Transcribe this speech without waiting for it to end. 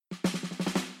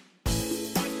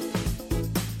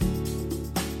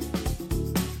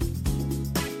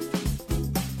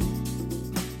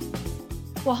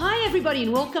Well, hi, everybody,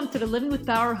 and welcome to the Living with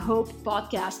Power Hope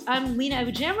podcast. I'm Lena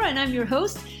Avujamra, and I'm your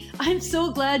host. I'm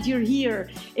so glad you're here.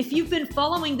 If you've been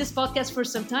following this podcast for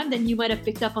some time, then you might have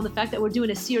picked up on the fact that we're doing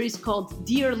a series called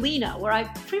Dear Lena, where I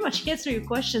pretty much answer your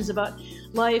questions about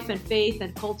life and faith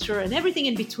and culture and everything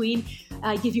in between.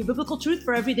 I give you biblical truth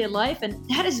for everyday life, and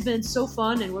that has been so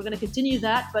fun, and we're going to continue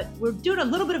that, but we're doing a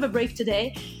little bit of a break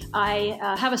today. I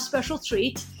have a special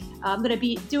treat. I'm going to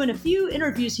be doing a few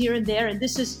interviews here and there, and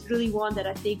this is really one that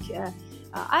I think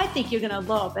you're going to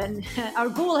love. And our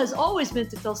goal has always been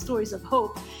to tell stories of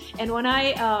hope. And when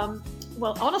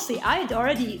honestly, I had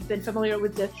already been familiar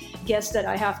with the guest that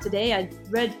I have today. I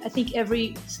read, I think,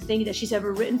 everything that she's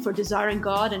ever written for Desiring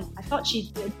God, and I thought she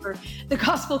did for the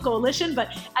Gospel Coalition.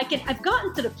 But I've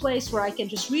gotten to the place where I can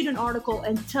just read an article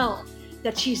and tell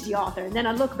that she's the author. And then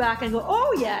I look back and go,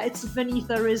 oh yeah, it's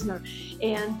Vaneetha Risner.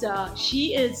 And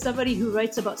she is somebody who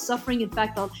writes about suffering. In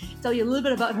fact, I'll tell you a little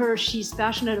bit about her. She's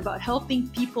passionate about helping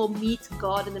people meet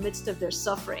God in the midst of their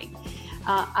suffering.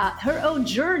 Her own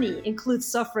journey includes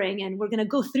suffering, and we're going to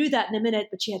go through that in a minute,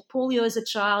 but she had polio as a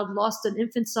child, lost an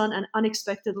infant son, and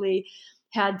unexpectedly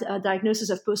had a diagnosis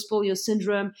of post-polio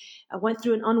syndrome, went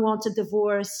through an unwanted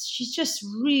divorce. She just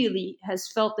really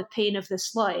has felt the pain of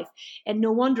this life. And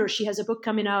no wonder she has a book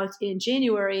coming out in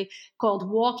January called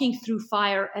Walking Through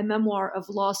Fire, a memoir of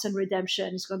loss and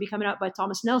redemption. It's going to be coming out by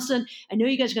Thomas Nelson. I know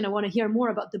you guys are going to want to hear more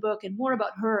about the book and more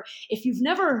about her. If you've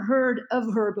never heard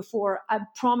of her before, I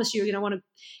promise you're going to want to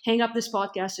hang up this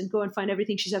podcast and go and find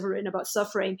everything she's ever written about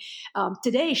suffering.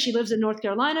 Today, she lives in North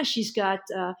Carolina. She's got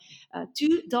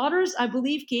two daughters, I believe,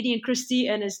 Katie and Christy,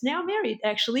 and is now married,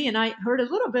 actually. And I heard a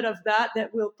little bit of that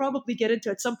we'll probably get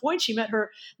into at some point. She met her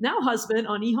now husband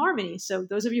on eHarmony. So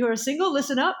those of you who are single,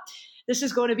 listen up. This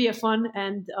is going to be a fun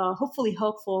and hopefully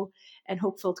helpful and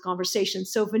hope-filled conversation.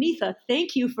 So Vaneetha,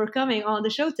 thank you for coming on the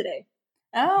show today.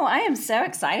 Oh, I am so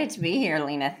excited to be here,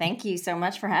 Lena. Thank you so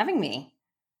much for having me.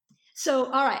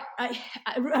 So, all right,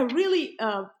 I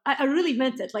really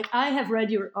meant it. Like, I have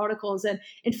read your articles, and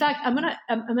in fact, I'm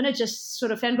gonna just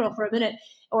sort of fangirl for a minute,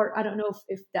 or I don't know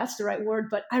if that's the right word,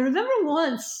 but I remember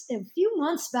once, a few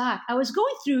months back, I was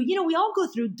going through, we all go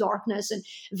through darkness and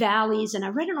valleys, and I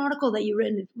read an article that you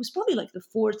written. It was probably like the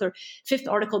fourth or fifth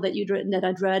article that you'd written that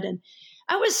I'd read, and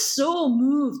I was so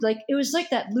moved. Like, it was like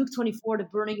that Luke 24 to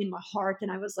burning in my heart.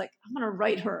 And I was like, I'm going to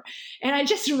write her. And I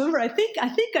just remember, I think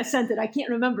I sent it. I can't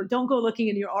remember. Don't go looking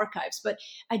in your archives. But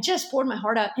I just poured my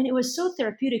heart out. And it was so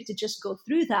therapeutic to just go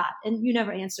through that. And you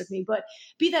never answered me. But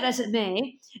be that as it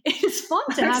may, it's fun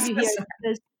to have you here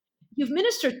because you've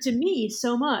ministered to me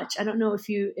so much. I don't know if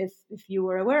you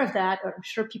were aware of that, or I'm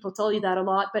sure people tell you that a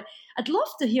lot. But I'd love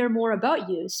to hear more about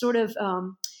you, sort of.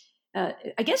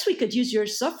 I guess we could use your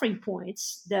suffering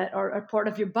points that are part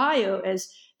of your bio as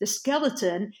the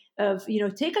skeleton of,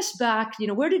 take us back,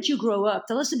 where did you grow up?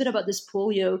 Tell us a bit about this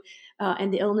polio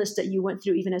and the illness that you went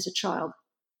through even as a child.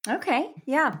 Okay.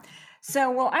 Yeah.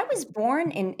 So, I was born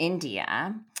in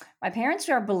India. My parents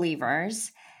are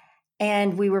believers.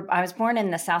 And I was born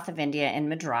in the south of India in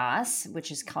Madras,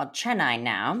 which is called Chennai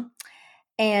now.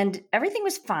 And everything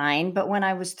was fine. But when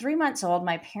I was 3 months old,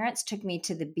 my parents took me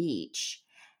to the beach.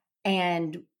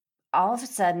 And all of a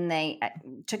sudden, they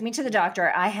took me to the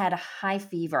doctor. I had a high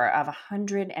fever of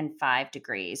 105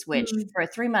 degrees, which for a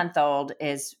 3-month-old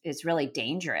is really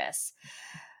dangerous.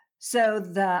 So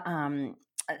the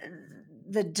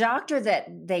doctor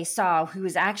that they saw, who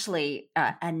was actually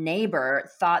a neighbor,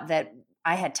 thought that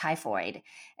I had typhoid,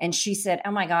 and she said,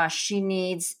 "Oh my gosh, she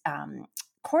needs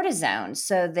cortisone."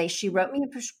 So she wrote me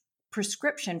a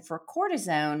prescription for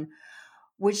cortisone,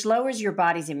 which lowers your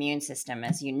body's immune system,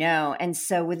 as you know. And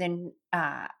so within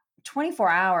 24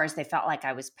 hours, they felt like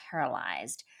I was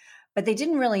paralyzed, but they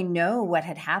didn't really know what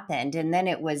had happened. And then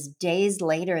it was days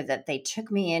later that they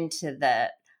took me into the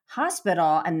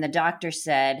hospital, and the doctor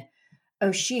said,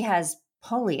 "Oh, she has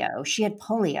polio. She had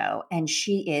polio, and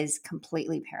she is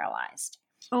completely paralyzed."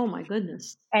 Oh my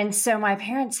goodness. And so my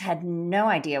parents had no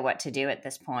idea what to do at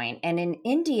this point. And in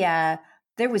India,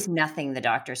 there was nothing the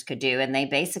doctors could do. And they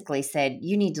basically said,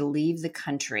 you need to leave the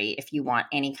country if you want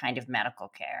any kind of medical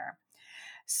care.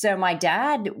 So my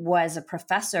dad was a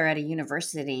professor at a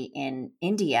university in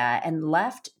India and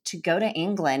left to go to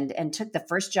England and took the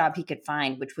first job he could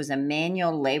find, which was a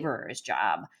manual laborer's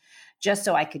job, just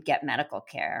so I could get medical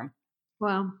care.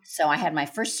 Wow. So I had my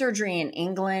first surgery in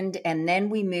England, and then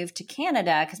we moved to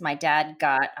Canada because my dad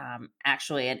got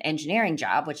actually an engineering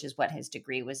job, which is what his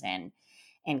degree was in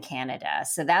Canada.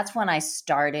 So that's when I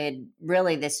started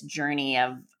really this journey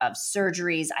of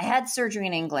surgeries. I had surgery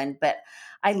in England, but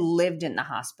I lived in the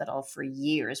hospital for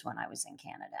years when I was in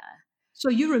Canada. So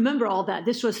you remember all that.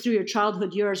 This was through your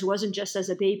childhood years, wasn't just as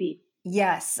a baby.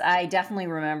 Yes, I definitely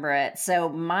remember it. So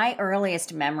my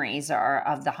earliest memories are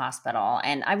of the hospital,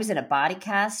 and I was in a body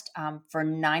cast for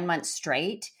 9 months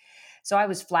straight. So I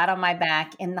was flat on my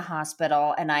back in the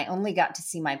hospital, and I only got to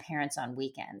see my parents on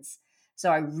weekends. So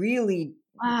I really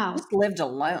Wow. just lived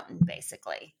alone,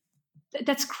 basically.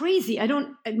 That's crazy. I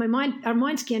don't, our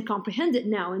minds can't comprehend it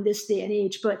now in this day and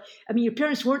age. But I mean, your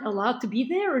parents weren't allowed to be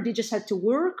there, or they just had to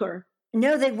work, or?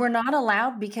 No, they were not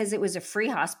allowed because it was a free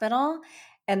hospital.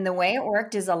 And the way it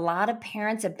worked is a lot of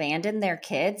parents abandoned their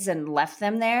kids and left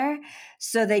them there.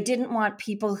 So they didn't want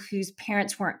people whose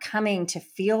parents weren't coming to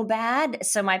feel bad.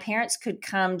 So my parents could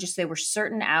come, just there were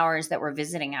certain hours that were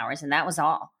visiting hours, and that was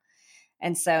all.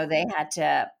 And so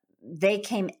they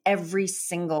came every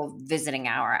single visiting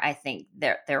hour, I think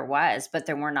there was, but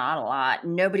there were not a lot.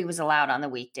 Nobody was allowed on the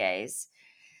weekdays.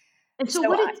 And so,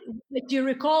 So do you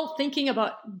recall thinking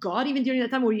about God even during that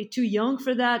time? Were you too young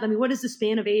for that? I mean, what is the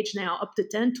span of age now? Up to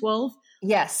 10, 12?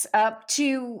 yes, up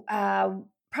to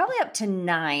probably up to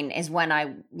 9 is when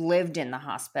I lived in the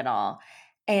hospital.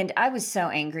 And I was so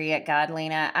angry at God,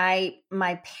 Lena.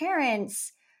 My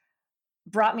parents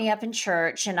brought me up in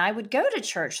church, and I would go to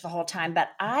church the whole time, but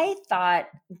I thought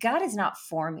God is not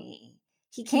for me.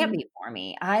 He can't be for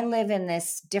me. I live in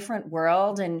this different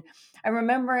world. And I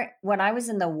remember when I was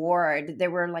in the ward,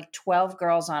 there were like 12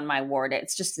 girls on my ward.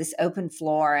 It's just this open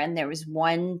floor, and there was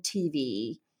one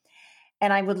TV.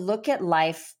 And I would look at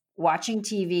life watching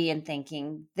TV and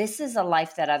thinking, this is a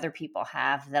life that other people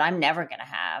have that I'm never going to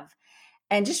have.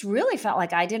 And just really felt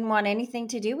like I didn't want anything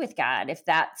to do with God. If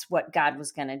that's what God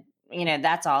was going to,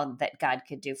 that's all that God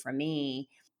could do for me.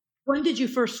 When did you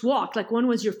first walk? Like, when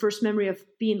was your first memory of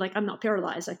being like, I'm not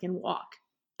paralyzed, I can walk?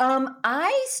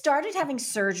 I started having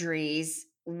surgeries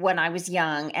when I was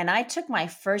young, and I took my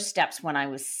first steps when I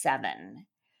was 7.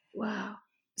 Wow.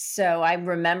 So I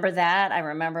remember that. I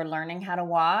remember learning how to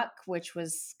walk, which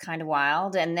was kind of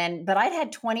wild. But I'd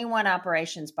had 21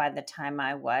 operations by the time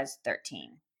I was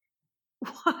 13.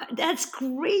 What? That's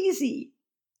crazy.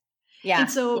 Yeah.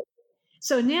 And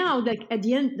so now, like at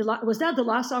the end, was that the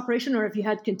last operation, or if you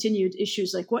had continued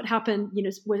issues? Like, what happened?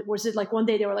 Was it like one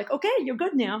day they were like, okay, you're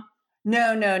good now?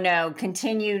 No.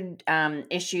 Continued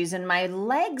issues. And my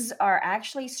legs are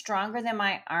actually stronger than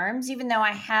my arms, even though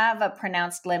I have a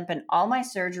pronounced limp, and all my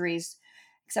surgeries,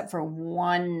 except for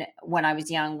one when I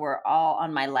was young, were all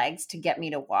on my legs to get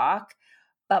me to walk.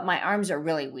 But my arms are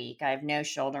really weak. I have no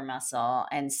shoulder muscle.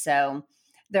 And so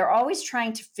they're always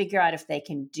trying to figure out if they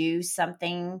can do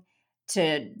something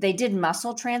they did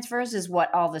muscle transfers is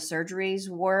what all the surgeries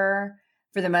were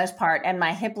for the most part. And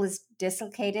my hip was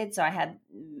dislocated. So I had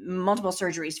multiple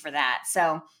surgeries for that.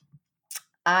 So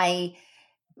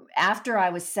after I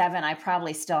was 7, I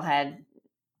probably still had,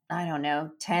 I don't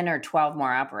know, 10 or 12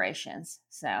 more operations.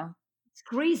 So it's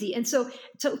crazy. And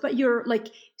but you're like,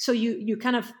 so you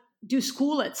kind of do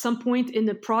school at some point in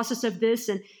the process of this.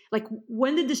 And like,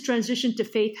 when did this transition to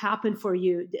faith happen for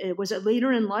you? Was it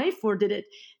later in life, or did it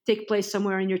take place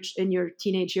somewhere in your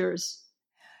teenage years?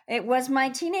 It was my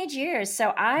teenage years.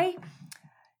 So I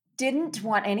didn't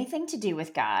want anything to do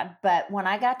with God. But when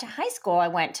I got to high school, I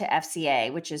went to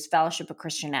FCA, which is Fellowship of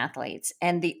Christian Athletes.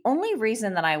 And the only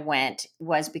reason that I went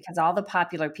was because all the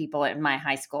popular people in my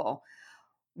high school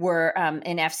were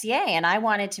in FCA, and I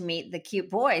wanted to meet the cute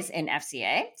boys in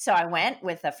FCA. So I went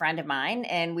with a friend of mine,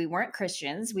 and we weren't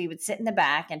Christians. We would sit in the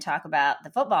back and talk about the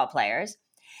football players.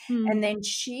 And then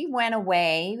she went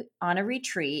away on a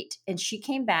retreat, and she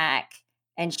came back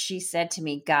and she said to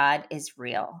me, God is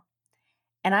real.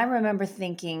 And I remember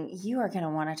thinking, you are going to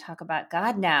want to talk about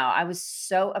God now. I was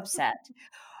so upset.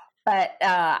 But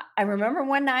I remember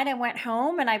one night I went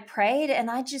home and I prayed,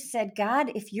 and I just said,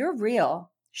 God, if you're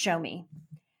real, show me.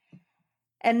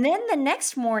 And then the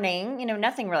next morning,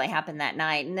 nothing really happened that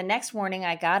night. And the next morning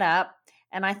I got up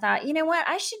and I thought, you know what,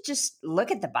 I should just look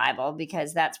at the Bible,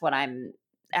 because that's what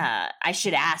I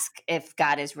should ask if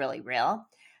God is really real.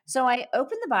 So I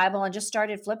opened the Bible and just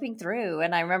started flipping through.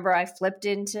 And I remember I flipped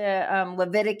into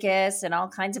Leviticus and all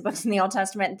kinds of books in the Old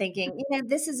Testament and thinking,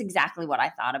 this is exactly what I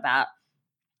thought about.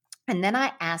 And then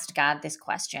I asked God this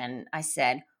question. I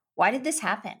said, why did this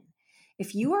happen?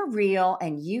 If you are real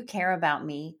and you care about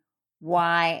me,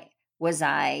 why was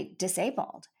I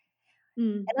disabled?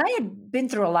 And I had been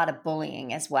through a lot of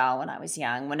bullying as well when I was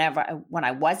young, when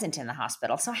I wasn't in the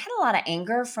hospital. So I had a lot of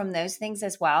anger from those things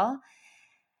as well.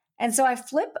 And so I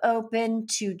flip open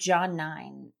to John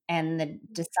 9, and the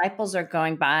disciples are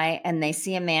going by, and they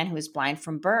see a man who is blind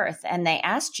from birth. And they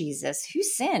ask Jesus, who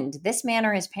sinned, this man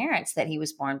or his parents, that he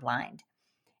was born blind?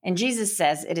 And Jesus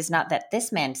says it is not that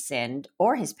this man sinned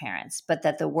or his parents, but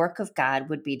that the work of God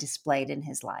would be displayed in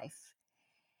his life.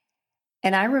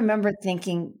 And I remember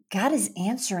thinking, God is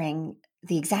answering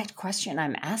the exact question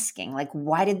I'm asking. Like,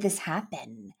 why did this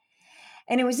happen?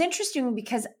 And it was interesting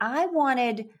because I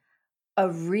wanted a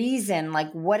reason,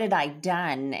 like, what had I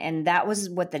done? And that was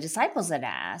what the disciples had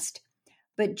asked.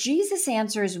 But Jesus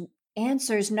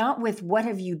answers not with what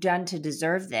have you done to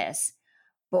deserve this,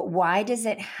 but why did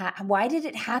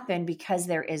it happen? Because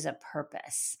there is a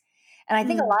purpose. And I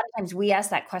think a lot of times we ask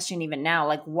that question even now,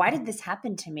 like, why did this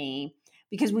happen to me?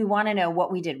 Because we want to know what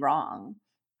we did wrong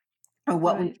or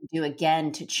what we can do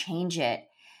again to change it.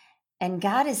 And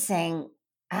God is saying,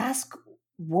 ask,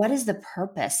 what is the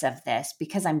purpose of this?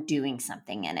 Because I'm doing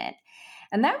something in it.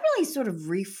 And that really sort of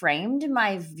reframed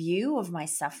my view of my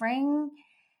suffering.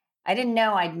 I didn't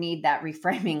know I'd need that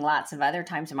reframing lots of other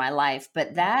times in my life,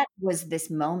 but that was this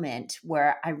moment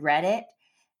where I read it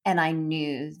and I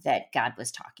knew that God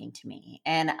was talking to me.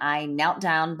 And I knelt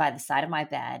down by the side of my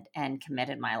bed and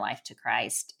committed my life to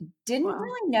Christ. Didn't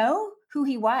really know who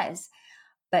he was,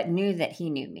 but knew that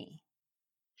he knew me.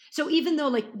 So even though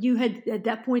like you had at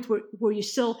that point were you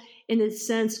still in a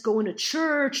sense going to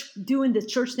church, doing the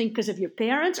church thing because of your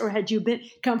parents, or had you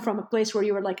come from a place where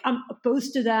you were like, I'm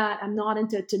opposed to that, I'm not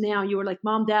into it, to now you were like,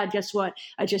 Mom, Dad, guess what?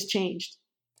 I just changed.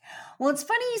 Well, it's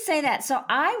funny you say that. So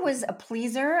I was a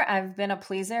pleaser. I've been a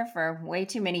pleaser for way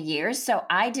too many years. So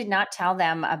I did not tell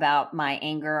them about my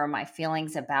anger or my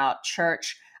feelings about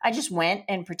church. I just went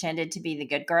and pretended to be the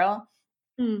good girl.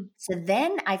 So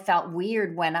then I felt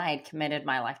weird when I had committed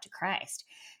my life to Christ,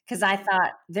 because I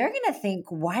thought they're going to think,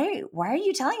 why are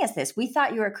you telling us this? We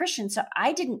thought you were a Christian. So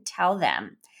I didn't tell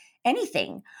them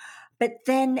anything. But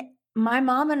then my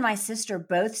mom and my sister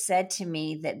both said to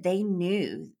me that they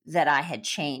knew that I had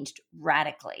changed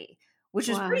radically, which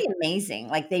was pretty amazing.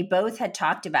 Like they both had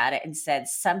talked about it and said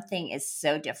something is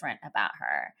so different about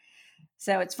her.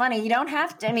 So it's funny. You don't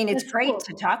have to, I mean, it's great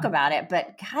to talk about it,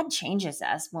 but God changes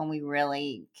us when we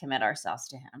really commit ourselves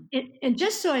to him. And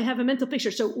just so I have a mental picture.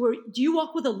 So do you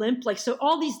walk with a limp? Like, so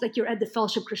all these, like you're at the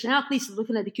Fellowship of Christian Athletes,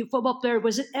 looking at the cute football player.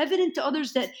 Was it evident to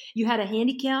others that you had a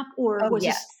handicap or was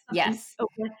yes. Yes.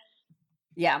 Okay.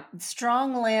 Yeah.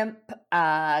 Strong limp.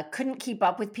 Couldn't keep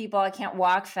up with people. I can't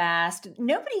walk fast.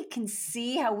 Nobody can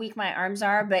see how weak my arms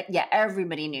are, but yeah,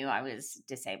 everybody knew I was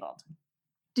disabled.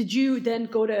 Did you then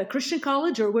go to a Christian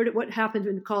college, or what happened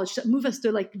in college? Move us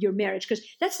to like your marriage, because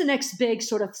that's the next big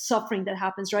sort of suffering that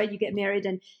happens, right? You get married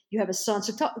and you have a son.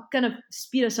 So kind of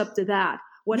speed us up to that.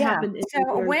 What happened?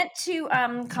 So I went to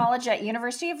college at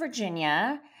University of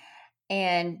Virginia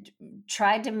and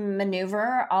tried to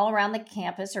maneuver all around the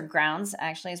campus, or grounds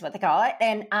actually is what they call it.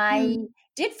 And I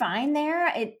did fine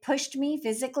there. It pushed me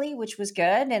physically, which was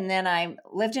good. And then I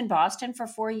lived in Boston for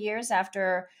 4 years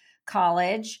after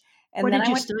college. And then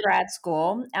I went to grad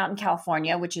school out in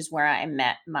California, which is where I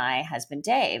met my husband,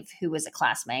 Dave, who was a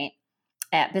classmate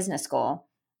at business school.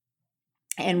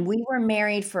 And we were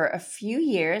married for a few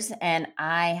years, and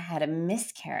I had a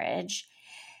miscarriage.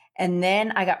 And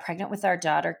then I got pregnant with our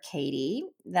daughter, Katie.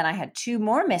 Then I had 2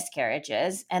 more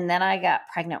miscarriages. And then I got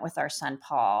pregnant with our son,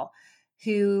 Paul,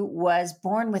 who was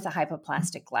born with a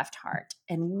hypoplastic left heart.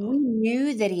 And we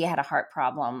knew that he had a heart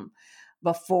problem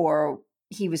before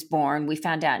he was born. We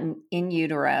found out in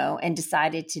utero and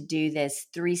decided to do this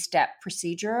 3-step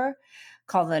procedure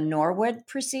called the Norwood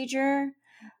procedure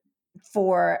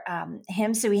for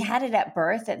him. So he had it at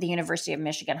birth at the University of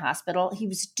Michigan Hospital. He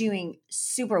was doing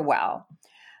super well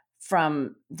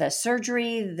from the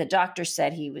surgery. The doctor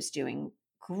said he was doing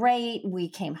great. We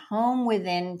came home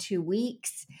within 2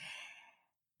 weeks.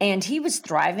 And he was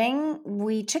thriving.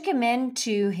 We took him in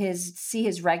to see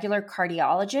his regular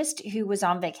cardiologist who was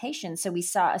on vacation. So we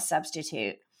saw a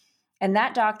substitute. And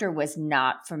that doctor was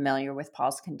not familiar with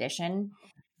Paul's condition.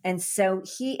 And so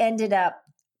he ended up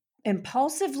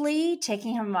impulsively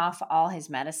taking him off all his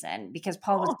medicine because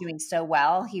Paul was doing so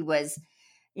well. He was,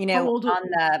 on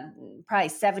the probably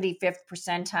 75th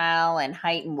percentile in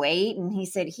height and weight. And he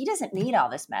said, he doesn't need all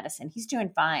this medicine. He's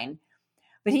doing fine.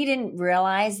 But he didn't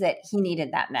realize that he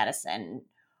needed that medicine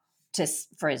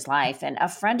for his life. And a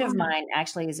friend of mine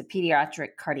actually is a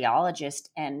pediatric cardiologist.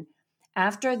 And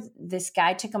after this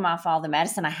guy took him off all the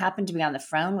medicine, I happened to be on the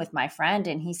phone with my friend,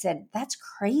 and he said, that's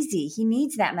crazy. He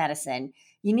needs that medicine.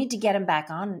 You need to get him back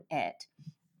on it.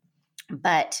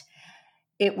 But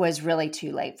it was really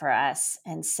too late for us.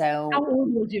 And so— How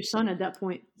old was your son at that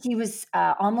point? He was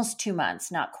almost 2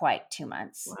 months, not quite 2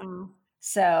 months. Wow.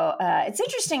 So it's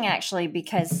interesting, actually,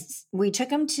 because we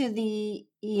took him to the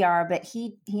ER, but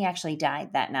he actually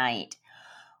died that night.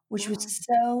 which was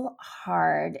Wow. so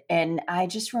hard. And I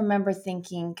just remember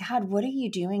thinking, God, what are you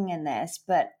doing in this?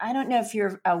 But I don't know if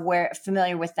you're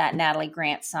familiar with that Natalie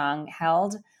Grant song,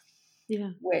 Held,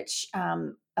 Yeah. which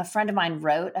a friend of mine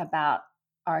wrote about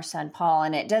our son, Paul.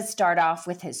 And it does start off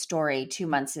with his story 2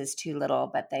 months is too little,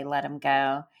 but they let him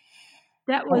go.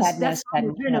 I had no That song was sudden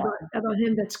written healing. about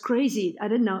him. That's crazy. I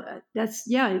didn't know. That's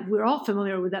yeah. We're all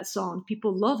familiar with that song.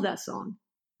 People love that song.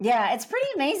 Yeah, it's pretty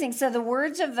amazing. So the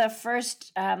words of the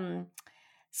first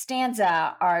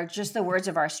stanza are just the words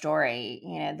of our story.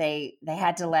 You know, they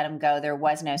had to let him go. There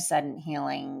was no sudden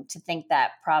healing. To think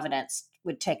that Providence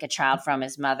would take a child from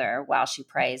his mother while she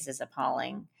prays is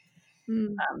appalling.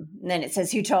 Mm, And then it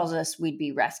says, "Who told us we'd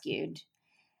be rescued?"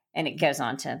 And it goes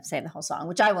on to say the whole song,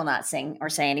 which I will not sing or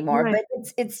say anymore. right.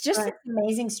 But it's just Right. an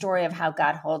amazing story of how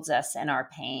God holds us in our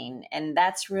pain, and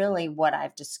that's really what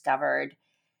I've discovered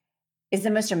is the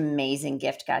most amazing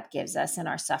gift God gives us in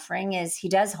our suffering is he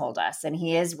does hold us and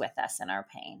he is with us in our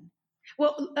pain.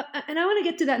 Well, and I want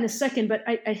to get to that in a second, but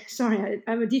sorry,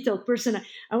 I'm a detailed person.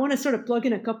 I want to sort of plug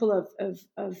in a couple of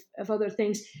other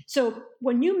things. So,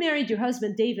 when you married your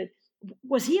husband, David,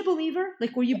 was he a believer?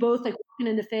 Like, were you both like walking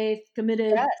in the faith,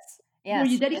 committed? Yes. Were you Yes.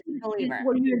 He is dedicated? a believer.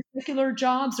 Were you in secular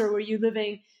jobs, or were you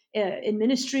living in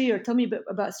ministry? Or tell me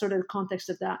about sort of the context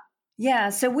of that. Yeah.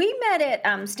 So we met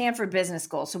at Stanford Business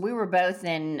School. So we were both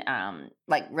in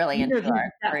like really into Neither of you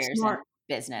our that careers in smart.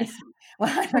 business.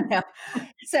 Well, I don't know.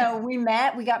 So we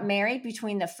got married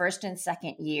between the first and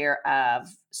second year of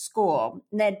school.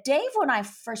 Now, Dave, when I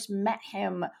first met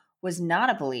him, was not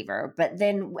a believer, but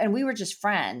then, and we were just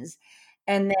friends.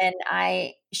 And then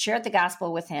I shared the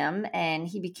gospel with him and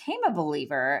he became a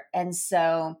believer. And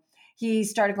so he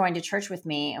started going to church with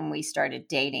me and we started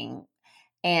dating.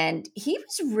 And he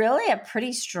was really a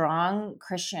pretty strong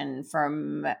Christian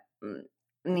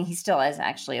I mean, he still is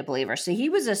actually a believer. So he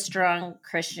was a strong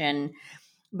Christian,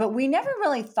 but we never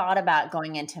really thought about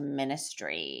going into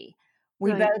ministry.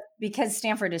 We Right. both, because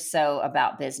Stanford is so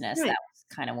about business, Right. that was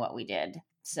kind of what we did. And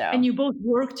So, you both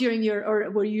worked during your, or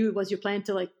was your plan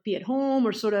to like be at home,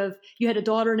 or sort of you had a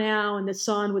daughter now and the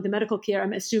son with the medical care?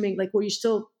 I'm assuming, like, were you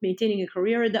still maintaining a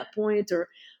career at that point, or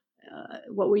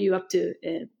what were you up to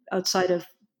outside of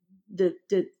the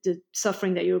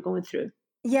suffering that you were going through?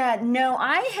 yeah, no,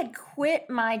 I had quit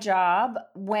my job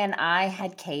when I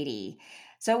had Katie.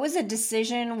 So it was a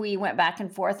decision we went back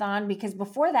and forth on because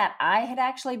before that, I had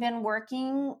actually been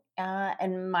working,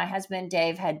 and my husband,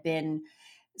 Dave,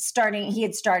 he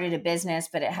had started a business,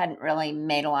 but it hadn't really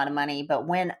made a lot of money. But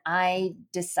when I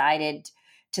decided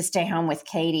to stay home with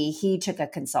Katie, he took a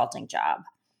consulting job.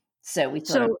 So we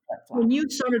sort of So flip when flopped. you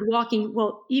started walking,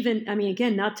 well, even, I mean,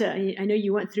 again, not to, I know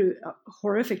you went through a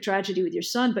horrific tragedy with your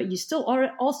son, but you still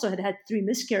are also had three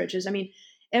miscarriages. I mean,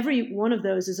 every one of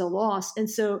those is a loss. And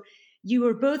so you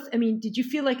were both, I mean, did you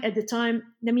feel like at the time,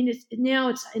 I mean, now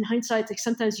it's in hindsight, like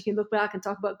sometimes you can look back and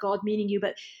talk about God meeting you,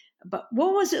 but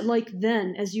what was it like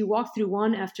then as you walked through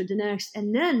one after the next,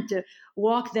 and then to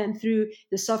walk then through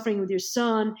the suffering with your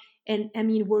son? And I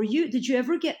mean, did you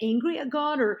ever get angry at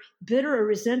God, or bitter or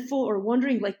resentful, or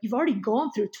wondering, like, you've already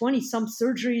gone through 20 some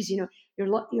surgeries, your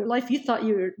life, you thought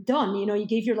you were done, you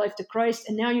gave your life to Christ,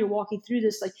 and now you're walking through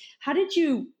this. Like, how did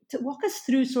you walk us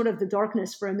through sort of the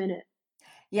darkness for a minute?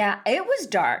 Yeah, it was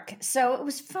dark. So it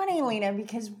was funny, Lena,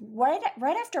 because right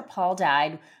after Paul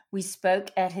died, we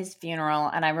spoke at his funeral,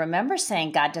 and I remember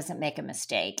saying God doesn't make a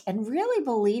mistake, and really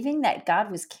believing that God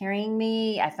was carrying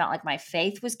me. I felt like my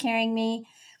faith was carrying me.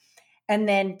 And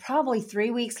then probably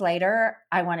 3 weeks later,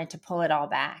 I wanted to pull it all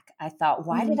back. I thought,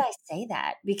 why did Mm, I say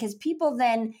that? Because people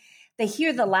then they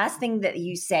hear the last thing that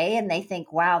you say and they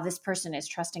think, wow, this person is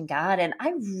trusting God. And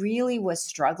I really was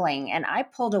struggling. And I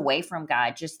pulled away from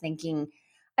God just thinking,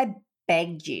 I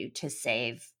begged you to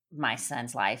save my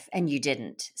son's life and you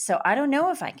didn't. So I don't know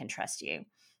if I can trust you.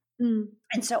 mm,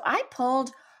 And so I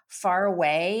pulled far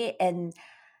away. And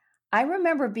I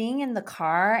remember being in the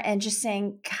car and just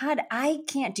saying, God, I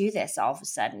can't do this all of a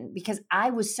sudden because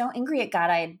I was so angry at God.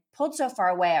 I had pulled so far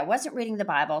away. I wasn't reading the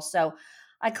Bible. So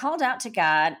I called out to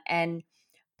God and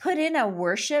put in a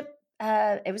worship.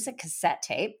 It was a cassette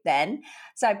tape then.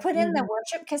 So I put in the mm,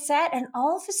 worship cassette, and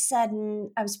all of a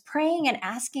sudden I was praying and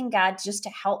asking God just to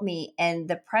help me. And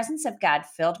the presence of God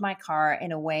filled my car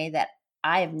in a way that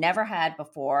I have never had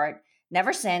before,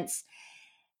 never since.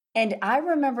 And I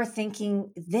remember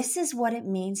thinking, this is what it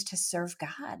means to serve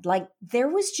God. Like there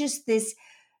was just this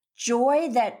joy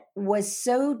that was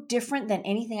so different than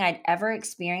anything I'd ever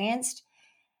experienced.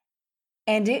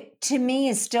 And it, to me,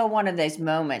 is still one of those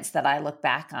moments that I look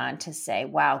back on to say,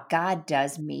 wow, God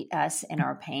does meet us in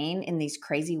our pain in these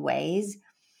crazy ways.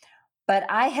 But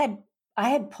I I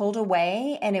had pulled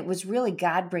away, and it was really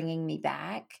God bringing me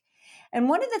back. And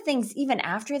one of the things, even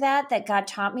after that, that God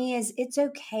taught me is it's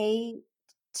okay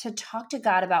to talk to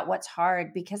God about what's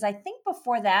hard, because I think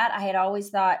before that, I had always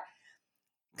thought,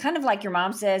 kind of like your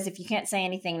mom says, if you can't say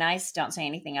anything nice, don't say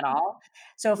anything at all.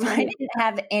 So if I Right. didn't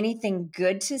have anything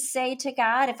good to say to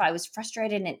God, if I was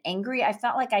frustrated and angry, I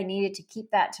felt like I needed to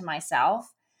keep that to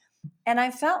myself. And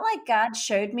I felt like God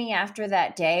showed me after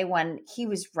that day when he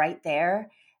was right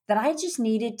there that I just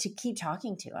needed to keep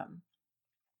talking to him.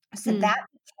 So that Mm.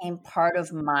 became part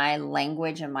of my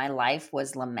language and my life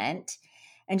was lament,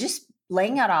 and just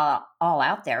laying it all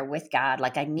out there with God.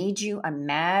 Like, I need you. I'm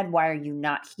mad. Why are you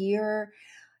not here?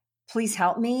 Please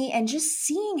help me. And just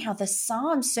seeing how the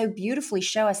Psalms so beautifully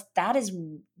show us that is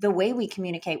the way we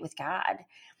communicate with God.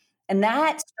 And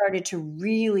that started to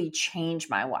really change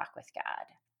my walk with God.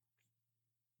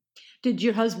 Did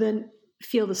your husband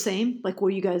feel the same? Like, were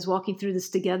you guys walking through this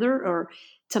together, or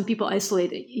some people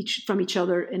isolate each from each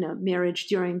other in a marriage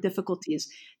during difficulties?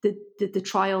 Did the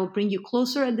trial bring you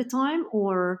closer at the time,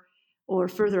 or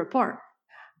further apart?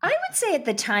 I would say at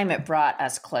the time it brought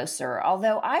us closer,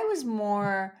 although I was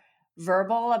more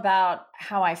verbal about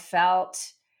how I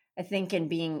felt, I think, in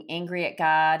being angry at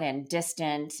God and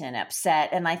distant and upset.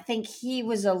 And I think he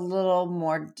was a little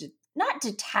more, not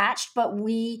detached, but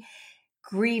we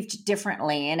grieved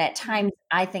differently. And at times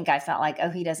I think I felt like,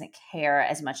 oh, he doesn't care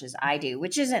as much as I do,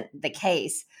 which isn't the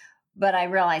case. But I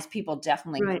realize people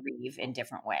definitely Right. grieve in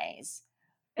different ways.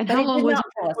 And But how it long did was not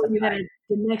it pull us before you had apart.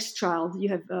 the next child? You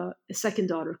have a second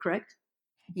daughter, correct?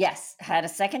 Yes, had a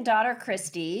second daughter,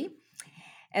 Christy.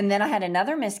 And then I had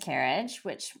another miscarriage,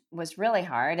 which was really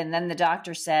hard. And then the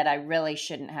doctor said I really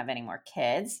shouldn't have any more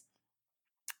kids.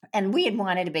 And we had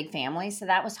wanted a big family, so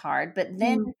that was hard. But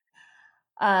then Mm.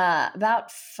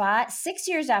 about 6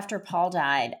 years after Paul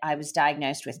died, I was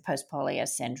diagnosed with post polio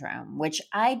syndrome, which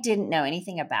I didn't know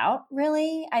anything about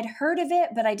really. I'd heard of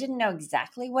it, but I didn't know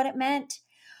exactly what it meant.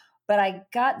 But I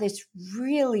got this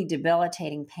really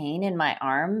debilitating pain in my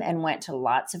arm and went to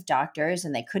lots of doctors,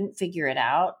 and they couldn't figure it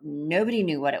out. Nobody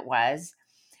knew what it was.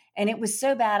 And it was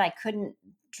so bad, I couldn't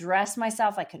dress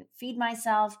myself, I couldn't feed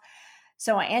myself.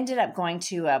 So I ended up going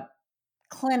to a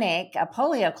clinic, a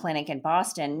polio clinic in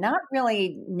Boston, not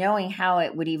really knowing how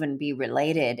it would even be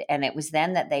related. And it was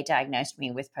then that they diagnosed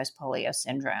me with post polio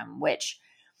syndrome, which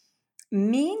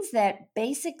means that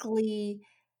basically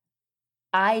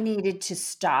I needed to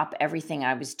stop everything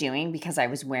I was doing because I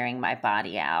was wearing my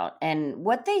body out. And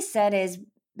what they said is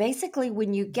basically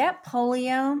when you get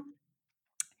polio,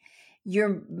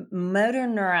 your motor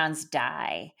neurons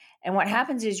die. And what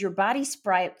happens is your body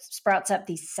sprouts up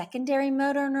these secondary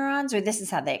motor neurons, or this is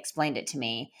how they explained it to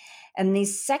me. And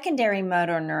these secondary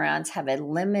motor neurons have a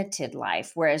limited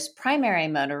life, whereas primary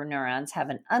motor neurons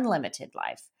have an unlimited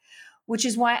life, which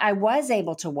is why I was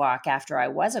able to walk after I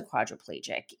was a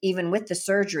quadriplegic. Even with the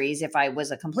surgeries, if I was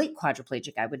a complete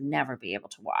quadriplegic, I would never be able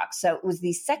to walk. So it was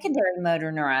these secondary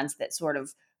motor neurons that sort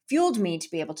of fueled me to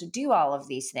be able to do all of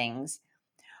these things.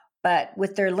 But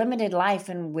with their limited life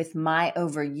and with my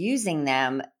overusing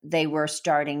them, they were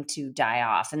starting to die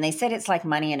off. And they said it's like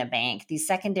money in a bank. These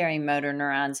secondary motor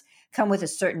neurons come with a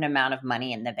certain amount of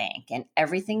money in the bank. And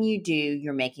everything you do,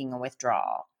 you're making a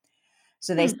withdrawal.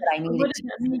 So they Hmm. said I So needed what does to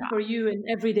that mean stop. for you in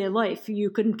everyday life?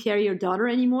 You couldn't carry your daughter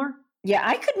anymore? Yeah,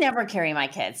 I could never carry my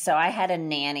kids. So I had a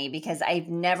nanny because I've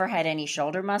never had any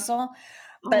shoulder muscle.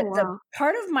 Oh, But the wow.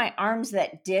 part of my arms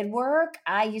that did work,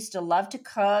 I used to love to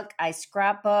cook. I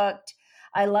scrapbooked.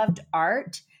 I loved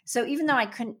art. So even though I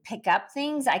couldn't pick up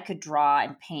things, I could draw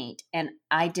and paint. And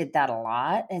I did that a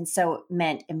lot. And so it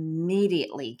meant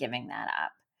immediately giving that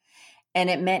up. And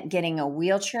it meant getting a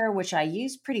wheelchair, which I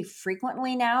use pretty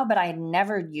frequently now, but I had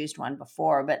never used one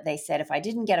before. But they said if I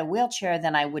didn't get a wheelchair,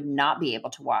 then I would not be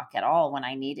able to walk at all when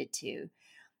I needed to.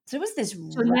 So it was this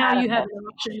So now you have radical an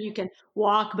option. You can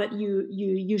walk, but you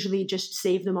usually just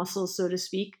save the muscles, so to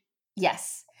speak.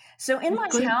 yes. So in my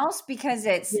Good. house, because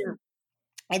Yeah.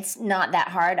 it's not that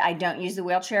hard, I don't use the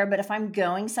wheelchair, but if I'm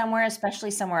going somewhere,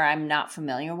 especially somewhere I'm not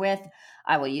familiar with,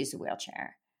 I will use the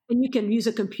wheelchair. And you can use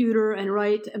a computer and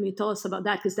write. I mean, tell us about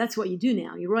that, because that's what you do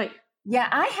now. You're right. Yeah,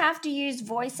 I have to use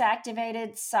voice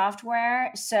activated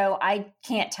software, so I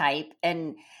can't type.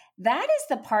 And that is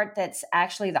the part that's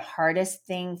actually the hardest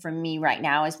thing for me right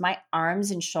now is my arms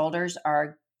and shoulders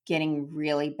are getting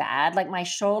really bad. Like my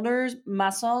shoulders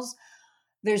muscles,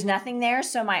 there's nothing there,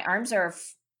 so my arms are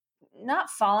not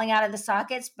falling out of the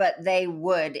sockets, but they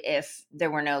would if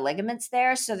there were no ligaments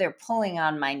there, so they're pulling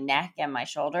on my neck and my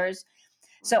shoulders.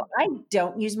 So I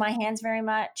don't use my hands very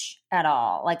much at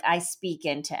all. Like I speak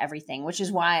into everything, which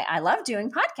is why I love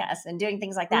doing podcasts and doing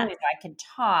things like that. Right. So I can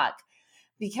talk.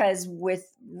 because with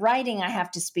writing, I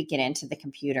have to speak it into the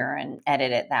computer and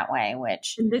edit it that way,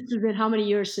 which And this has been how many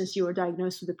years since you were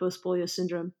diagnosed with the post-polio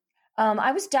syndrome?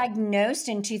 I was diagnosed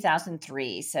in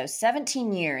 2003, so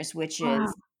 17 years, which Wow.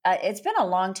 is, it's been a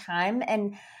long time.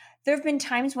 And there have been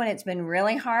times when it's been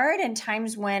really hard and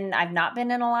times when I've not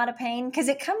been in a lot of pain because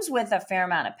it comes with a fair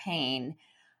amount of pain.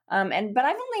 But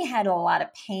I've only had a lot of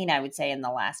pain, I would say, in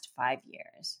the last 5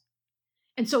 years.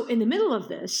 And so in the middle of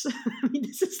this, I mean,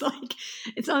 this is like,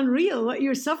 it's unreal what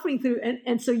you're suffering through.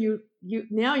 And so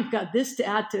now you've got this to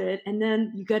add to it, and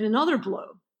then you get another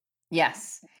blow.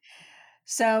 Yes.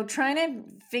 So trying to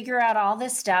figure out all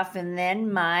this stuff. And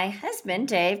then my husband,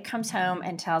 Dave, comes home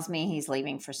and tells me he's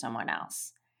leaving for someone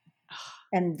else.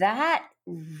 And that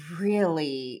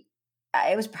really,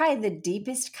 it was probably the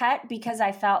deepest cut because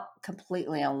I felt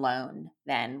completely alone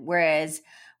then. Whereas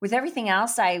with everything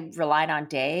else, I relied on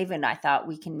Dave and I thought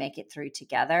we can make it through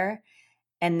together.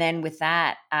 And then with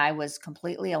that, I was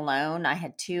completely alone. I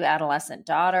had 2 adolescent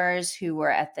daughters who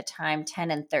were at the time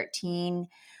 10 and 13,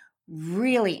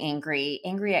 really angry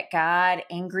at God,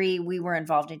 angry we were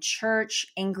involved in church,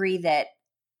 angry that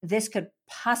this could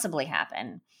possibly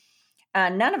happen.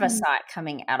 None of us saw it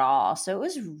coming at all. So it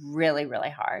was really, really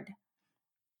hard.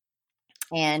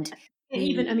 And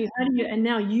Even, I mean, how do you, and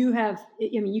now you have,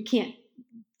 I mean, you can't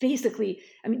basically,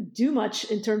 I mean, do much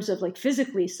in terms of like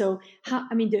physically. So how,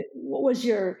 I mean, what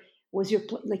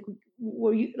like,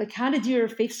 were you like, how did your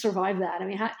faith survive that? I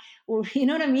mean, how, well, you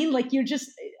know what I mean? Like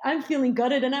I'm feeling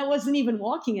gutted and I wasn't even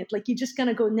walking it. Like you just kind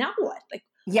of go, now what? Like,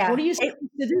 yeah, what are you supposed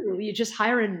to do? You just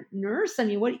hire a nurse? I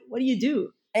mean, what do you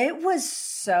do? it was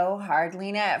so hard,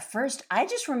 Lena. At first, I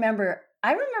remember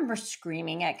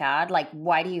screaming at God, like,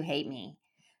 why do you hate me?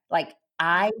 Like,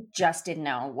 I just didn't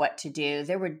know what to do.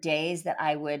 There were days that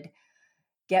I would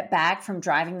get back from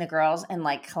driving the girls and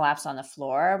like collapse on the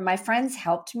floor. My friends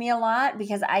helped me a lot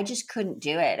because I just couldn't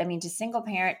do it. I mean, to single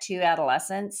parent 2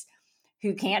 adolescents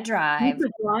who can't drive.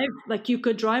 You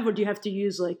could drive, or do you have to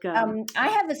use like? I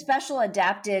have a special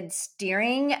adapted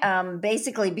steering,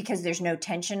 basically because there's no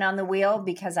tension on the wheel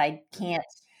because I can't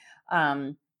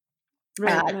turn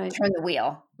the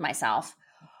wheel myself.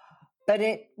 But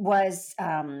it was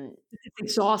it's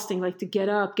exhausting, like to get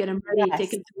up, get them ready, yes,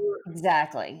 take them to work.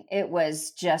 Exactly. It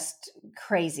was just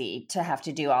crazy to have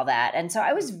to do all that. And so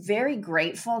I was very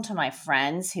grateful to my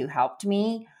friends who helped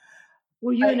me.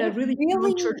 Were you in a really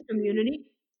strong church community?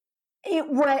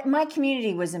 My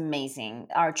community was amazing.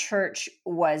 Our church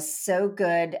was so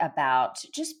good about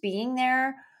just being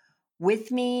there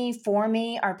with me, for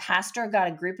me. Our pastor got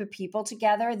a group of people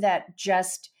together that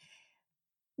just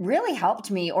really helped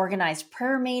me organize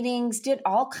prayer meetings, did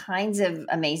all kinds of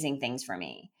amazing things for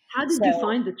me. How did you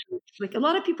find the church? Like a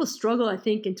lot of people struggle, I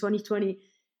think, in 2020.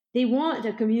 They want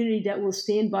a community that will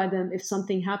stand by them if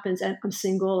something happens. And I'm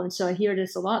single, and so I hear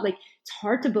this a lot. Like it's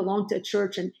hard to belong to a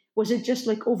church. And was it just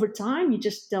like over time you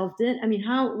just delved in? I mean,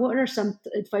 what are some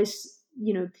advice,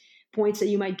 points that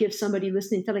you might give somebody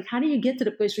listening to? Like, how do you get to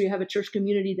the place where you have a church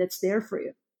community that's there for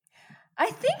you?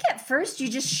 I think at first you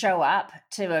just show up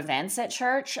to events at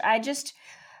church.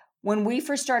 When we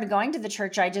first started going to the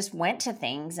church, I just went to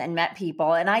things and met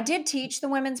people. And I did teach the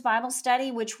women's Bible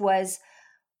study, which was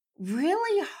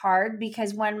really hard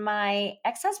because when my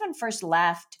ex-husband first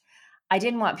left, I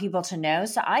didn't want people to know.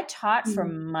 So I taught for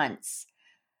months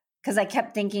because I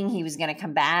kept thinking he was going to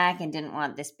come back and didn't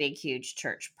want this big, huge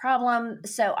church problem.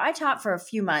 So I taught for a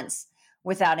few months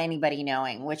without anybody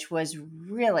knowing, which was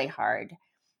really hard.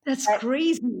 That's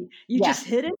crazy. You just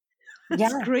hit it?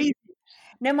 That's crazy.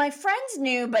 No, my friends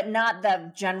knew, but not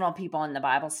the general people in the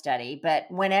Bible study. But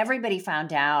when everybody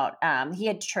found out, he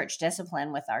had church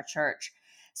discipline with our church.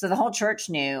 So the whole church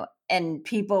knew, and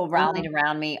people rallied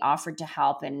around me, offered to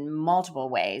help in multiple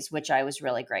ways, which I was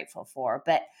really grateful for.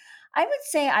 But I would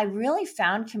say I really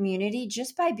found community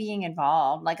just by being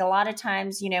involved. Like a lot of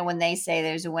times, when they say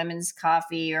there's a women's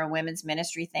coffee or a women's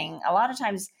ministry thing, a lot of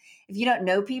times if you don't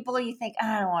know people, you think,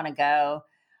 I don't want to go.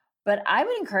 But I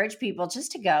would encourage people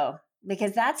just to go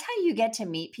because that's how you get to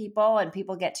meet people and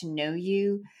people get to know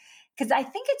you. Because I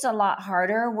think it's a lot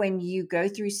harder when you go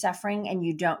through suffering and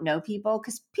you don't know people,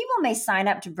 because people may sign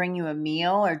up to bring you a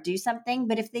meal or do something.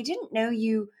 But if they didn't know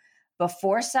you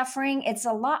before suffering, it's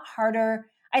a lot harder,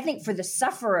 I think, for the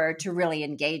sufferer to really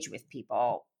engage with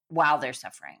people while they're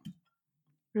suffering.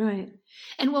 Right.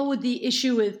 And what would the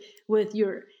issue with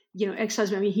your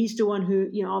ex-husband? I mean, he's the one who,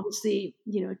 obviously,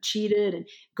 cheated and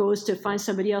goes to find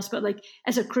somebody else. But like,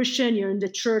 as a Christian, you're in the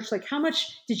church. Like, how much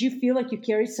did you feel like you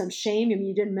carried some shame? I mean,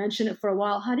 you didn't mention it for a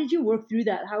while. How did you work through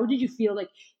that? How did you feel like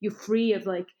you're free of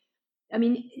like, I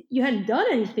mean, you hadn't done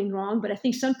anything wrong, but I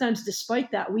think sometimes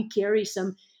despite that, we carry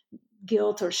some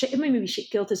guilt or shame. Maybe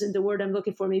guilt isn't the word I'm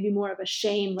looking for. Maybe more of a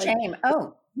shame. Like, Shame.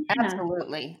 Oh, yeah,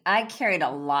 absolutely. I carried a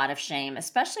lot of shame,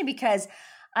 especially because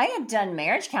I had done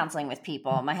marriage counseling with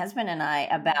people, my husband and I,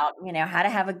 about, how to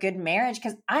have a good marriage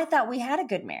because I thought we had a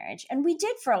good marriage and we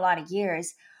did for a lot of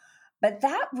years. But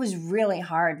that was really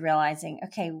hard realizing,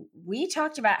 okay, we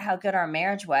talked about how good our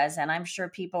marriage was. And I'm sure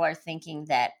people are thinking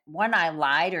that one, I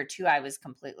lied, or two, I was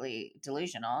completely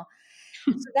delusional.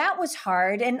 So that was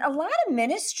hard. And a lot of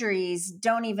ministries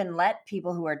don't even let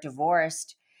people who are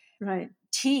divorced right.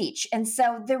 teach. And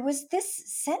so there was this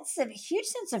huge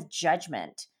sense of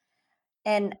judgment.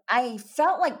 And I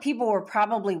felt like people were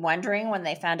probably wondering when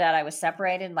they found out I was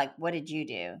separated, like, what did you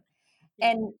do? Yeah.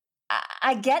 And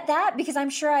I get that because I'm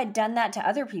sure I'd done that to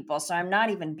other people. So I'm not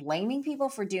even blaming people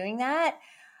for doing that,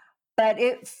 but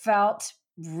it felt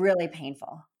really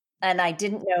painful. And I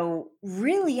didn't know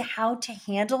really how to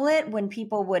handle it when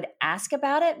people would ask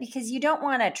about it because you don't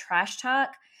want to trash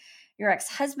talk your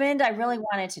ex-husband. I really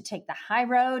wanted to take the high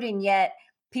road, and yet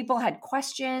people had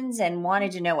questions and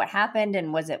wanted to know what happened,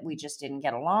 and was it we just didn't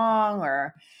get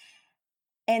along,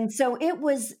 and so it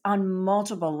was on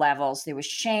multiple levels. There was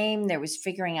shame, there was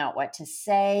figuring out what to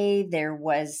say, there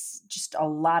was just a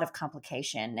lot of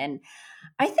complication. And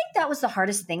I think that was the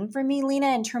hardest thing for me,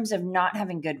 Lena, in terms of not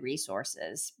having good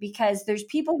resources, because there's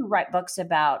people who write books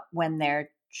about when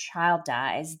their child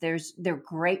dies. They're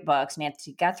great books.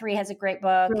 Nancy Guthrie has a great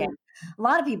book, Right. and a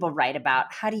lot of people write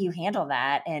about how do you handle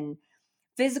that. And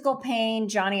physical pain,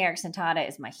 Johnny Erickson Tada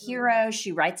is my hero.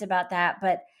 She writes about that,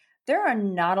 but there are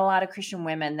not a lot of Christian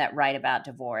women that write about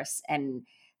divorce and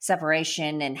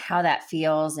separation and how that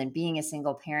feels and being a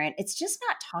single parent. It's just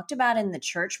not talked about in the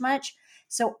church much.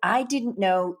 So I didn't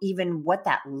know even what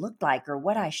that looked like or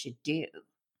what I should do.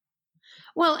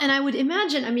 Well, and I would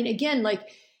imagine, I mean, again, like,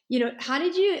 how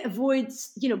did you avoid,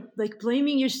 like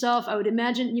blaming yourself? I would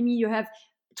imagine, you mean you have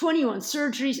 21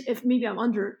 surgeries, if maybe I'm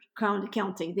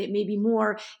counting, that maybe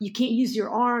more, you can't use your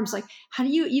arms. Like, how do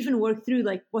you even work through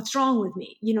like, what's wrong with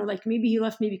me? Like maybe he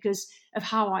left me because of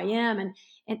how I am.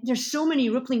 And there's so many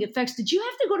rippling effects. Did you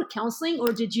have to go to counseling,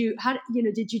 or did you,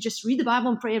 did you just read the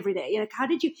Bible and pray every day? Like, how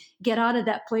did you get out of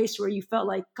that place where you felt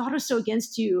like God was so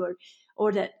against you,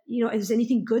 or that, is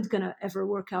anything good going to ever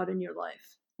work out in your life?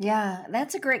 Yeah,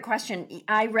 that's a great question.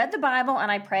 I read the Bible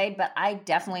and I prayed, but I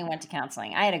definitely went to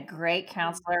counseling. I had a great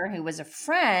counselor who was a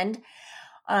friend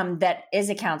that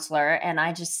is a counselor. And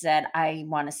I just said, I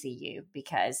want to see you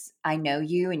because I know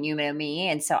you and you know me.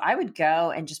 And so I would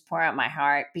go and just pour out my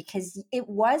heart because it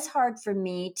was hard for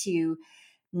me to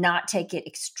not take it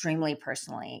extremely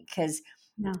personally because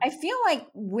Yeah. I feel like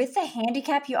with a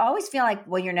handicap, you always feel like,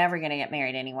 well, you're never going to get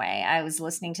married anyway. I was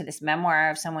listening to this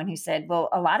memoir of someone who said, well,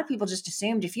 a lot of people just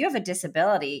assumed if you have a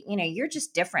disability, you're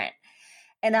just different.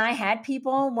 And I had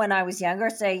people when I was younger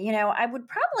say, I would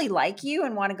probably like you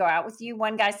and want to go out with you,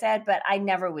 one guy said, but I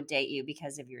never would date you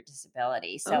because of your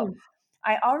disability. So Oh,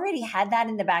 I already had that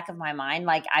in the back of my mind,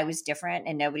 like I was different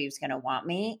and nobody was going to want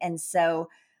me. And so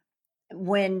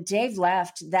when Dave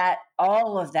left, that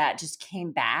all of that just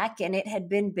came back and it had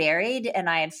been buried and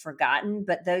I had forgotten,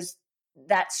 but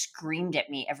that screamed at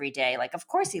me every day. Like, of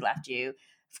course he left you.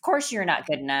 Of course you're not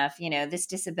good enough, this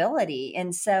disability.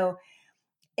 And so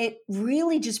it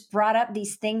really just brought up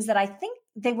these things that I think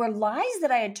they were lies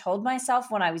that I had told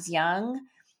myself when I was young,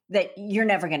 that you're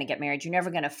never going to get married. You're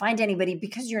never going to find anybody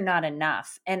because you're not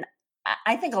enough. And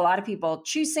I think a lot of people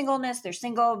choose singleness. They're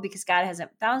single because God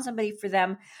hasn't found somebody for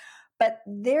them. But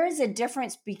there is a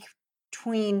difference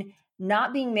between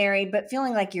not being married, but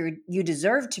feeling like you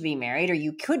deserve to be married or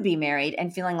you could be married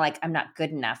and feeling like I'm not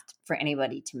good enough for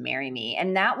anybody to marry me.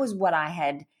 And that was what I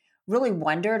had really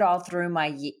wondered all through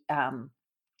my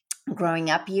growing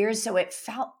up years. So it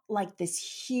felt like this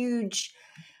huge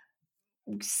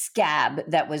scab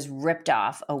that was ripped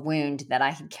off a wound that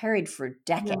I had carried for yeah.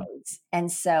 decades.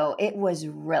 And so it was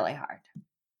really hard.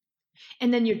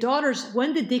 And then your daughters,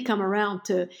 when did they come around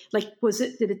to, like,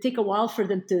 did it take a while for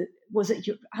them to, was it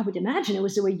I would imagine it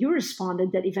was the way you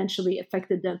responded that eventually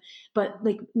affected them, but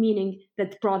like, meaning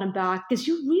that brought them back. Because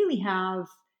you really have,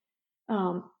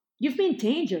 you've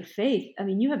maintained your faith. I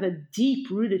mean, you have a deep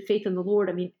rooted faith in the Lord.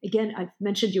 I mean, again, I've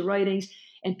mentioned your writings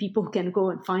and people can go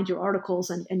and find your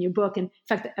articles and your book. And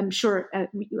in fact, I'm sure I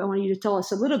want you to tell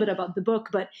us a little bit about the book,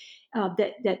 but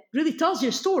that really tells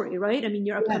your story, right? I mean,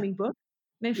 your Yeah. upcoming book.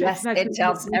 Yes, it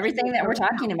tells everything that we're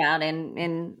talking about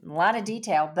in a lot of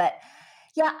detail. But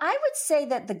yeah, I would say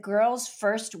that the girls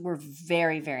first were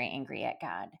very, very angry at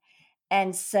God.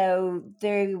 And so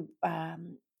they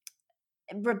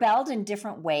rebelled in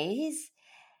different ways.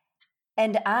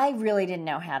 And I really didn't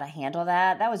know how to handle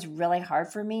that. That was really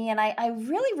hard for me. And I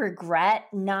really regret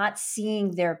not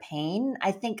seeing their pain.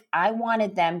 I think I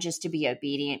wanted them just to be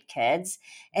obedient kids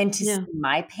and to see Yeah.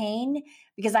 my pain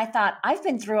because I thought, I've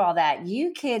been through all that.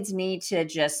 You kids need to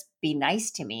just be nice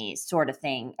to me, sort of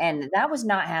thing. And that was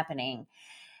not happening.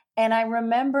 And I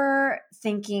remember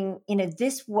thinking,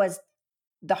 this was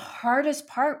the hardest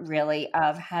part really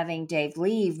of having Dave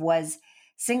leave was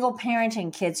single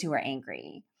parenting kids who were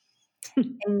angry.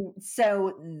 And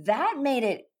so that made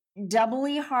it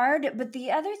doubly hard. But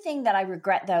the other thing that I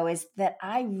regret though is that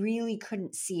I really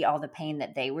couldn't see all the pain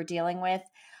that they were dealing with.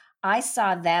 I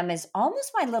saw them as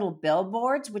almost my little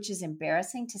billboards, which is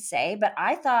embarrassing to say, but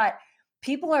I thought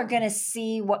people are going to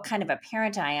see what kind of a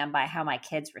parent I am by how my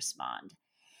kids respond.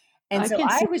 And I so can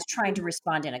I see. was trying to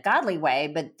respond in a godly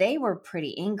way, but they were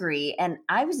pretty angry. And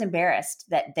I was embarrassed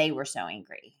that they were so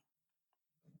angry.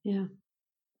 Yeah.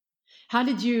 How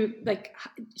did you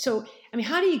so, I mean,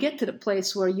 how do you get to the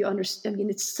place where you understand? I mean,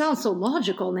 it sounds so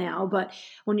logical now, but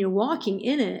when you're walking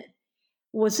in it,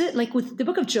 was it like with the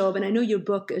book of Job? And I know your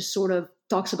book is sort of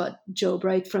talks about Job,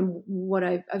 right? From what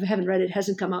I haven't read, it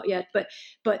hasn't come out yet, but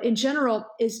in general,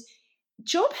 is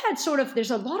Job had sort of,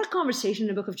 there's a lot of conversation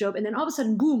in the book of Job, and then all of a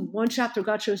sudden, boom, one chapter,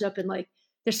 God shows up and like,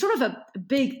 there's sort of a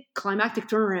big climactic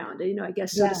turnaround, I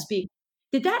guess, so to Yeah. speak.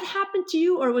 Did that happen to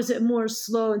you, or was it more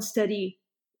slow and steady,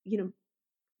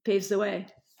 paves the way?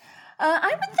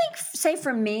 I would say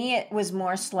for me, it was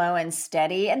more slow and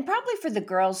steady, and probably for the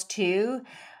girls too.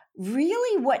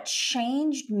 Really, what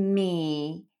changed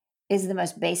me is the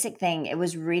most basic thing. It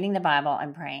was reading the Bible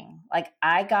and praying. Like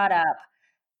I got up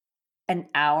an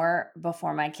hour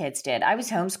before my kids did. I was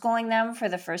homeschooling them for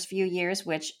the first few years,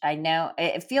 which I know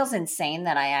it feels insane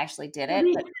that I actually did it,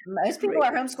 but most people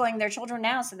are homeschooling their children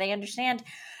now, so they understand.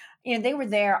 They were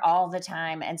there all the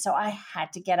time. And so I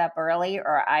had to get up early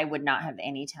or I would not have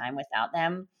any time without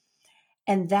them.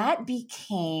 And that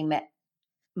became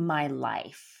my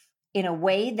life in a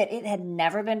way that it had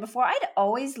never been before. I'd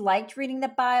always liked reading the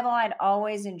Bible. I'd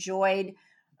always enjoyed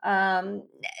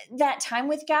that time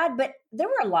with God, but there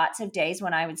were lots of days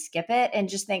when I would skip it and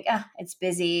just think, it's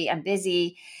busy. I'm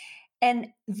busy. And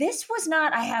this was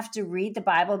not, I have to read the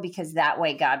Bible because that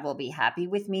way God will be happy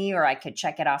with me or I could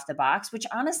check it off the box, which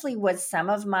honestly was some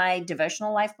of my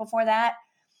devotional life before that.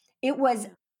 It was,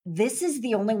 this is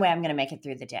the only way I'm going to make it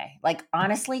through the day. Like,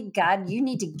 honestly, God, you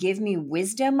need to give me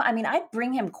wisdom. I mean, I'd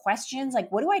bring him questions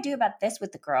like, what do I do about this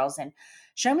with the girls? And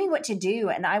show me what to do.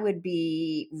 And I would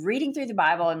be reading through the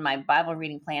Bible in my Bible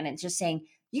reading plan and just saying,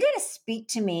 you got to speak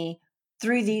to me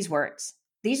through these words.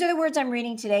 These are the words I'm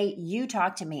reading today. You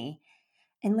talk to me.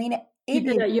 And Lena, You it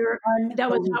did is that.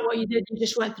 That was not unbelievable. what you did. You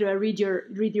just went through a read your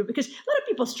because a lot of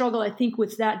people struggle, I think,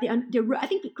 with that. I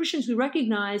think Christians, we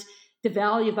recognize the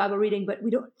value of Bible reading, but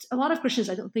we don't. A lot of Christians,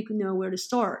 I don't think, know where to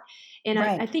start. And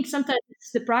Right. I think sometimes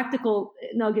it's the practical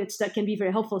nuggets that can be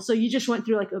very helpful. So you just went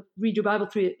through like a read your Bible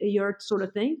through a year sort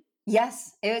of thing.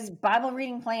 Yes, it was Bible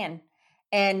reading plan.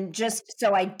 And just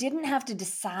so I didn't have to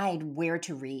decide where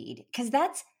to read, because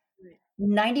that's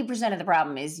 90% of the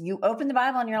problem is you open the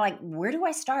Bible and you're like, where do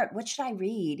I start? What should I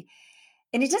read?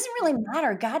 And it doesn't really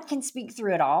matter. God can speak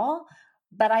through it all.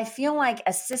 But I feel like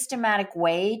a systematic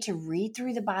way to read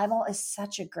through the Bible is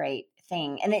such a great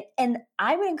thing. And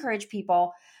I would encourage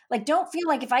people, like, don't feel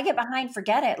like if I get behind,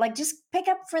 forget it. Like, just pick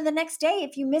up for the next day.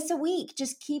 If you miss a week,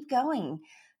 just keep going.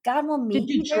 God will Did meet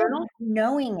you you there. journal?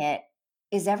 Knowing it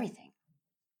is everything.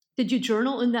 Did you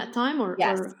journal in that time,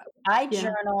 Yes. I yeah?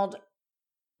 journaled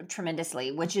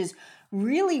tremendously, which is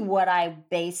really what I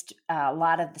based a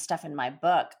lot of the stuff in my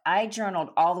book. I journaled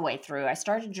all the way through. I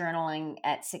started journaling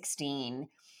at 16.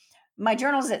 My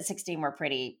journals at 16 were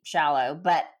pretty shallow,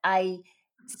 but I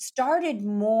started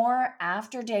more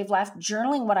after Dave left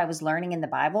journaling what I was learning in the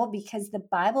Bible because the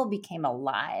Bible became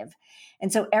alive.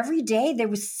 And so every day there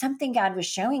was something God was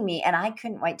showing me and I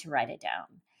couldn't wait to write it down.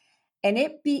 And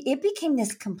it became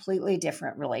this completely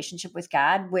different relationship with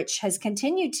God, which has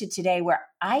continued to today where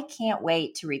I can't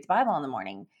wait to read the Bible in the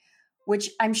morning,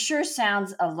 which I'm sure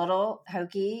sounds a little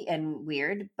hokey and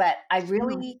weird, but I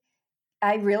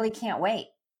really can't wait.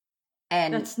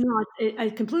 And That's not,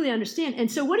 I completely understand.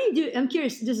 And so what do you do? I'm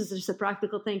curious, this is just a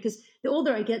practical thing, because the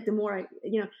older I get, the more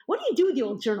what do you do with the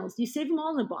old journals? Do you save them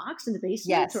all in a box in the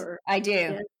basement, yes, or? I do.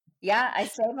 Yeah. Yeah, I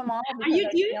save them all Are because I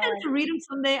do you feel intend like, to read them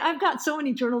someday? I've got so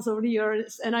many journals over the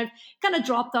years and I've kind of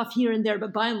dropped off here and there,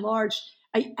 but by and large,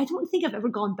 I don't think I've ever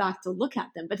gone back to look at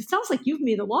them, but it sounds like you've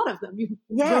made a lot of them. You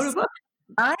wrote a yes, book.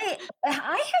 I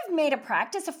have made a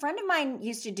practice. A friend of mine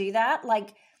used to do that.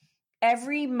 Like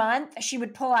every month, she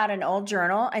would pull out an old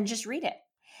journal and just read it.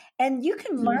 And you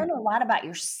can Mm. learn a lot about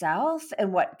yourself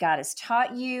and what God has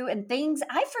taught you and things.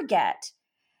 I forget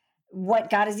what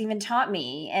God has even taught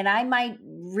me. And I might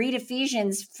read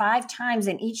Ephesians 5 times,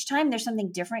 and each time there's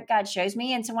something different God shows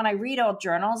me. And so when I read old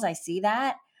journals, I see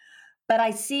that, but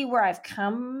I see where I've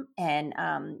come. And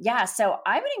yeah, so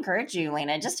I would encourage you,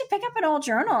 Lena, just to pick up an old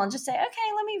journal and just say,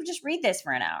 okay, let me just read this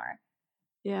for an hour.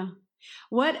 Yeah.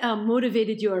 What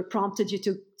motivated you or prompted you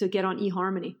to get on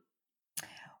eHarmony?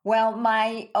 Well,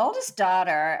 my oldest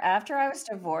daughter, after I was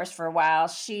divorced for a while,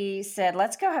 she said,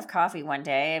 let's go have coffee one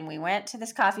day. And we went to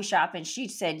this coffee shop and she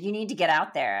said, you need to get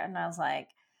out there. And I was like,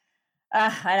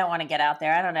 I don't want to get out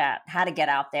there. I don't know how to get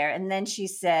out there. And then she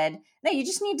said, no, you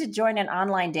just need to join an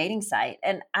online dating site.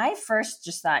 And I first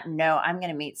just thought, no, I'm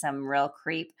going to meet some real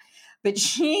creep. But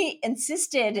she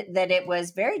insisted that it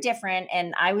was very different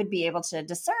and I would be able to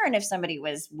discern if somebody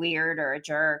was weird or a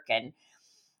jerk. And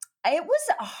it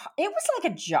was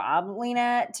like a job,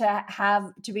 Lena, to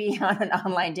have to be on an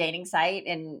online dating site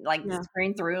and like Yeah.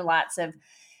 screen through lots of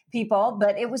people.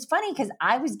 But it was funny because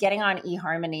I was getting on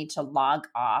eHarmony to log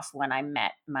off when I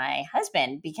met my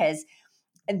husband because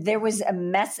there was a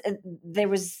mess. There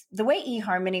was the way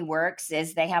eHarmony works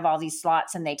is they have all these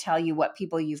slots and they tell you what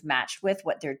people you've matched with,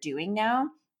 what they're doing now.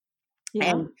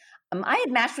 Yeah. And I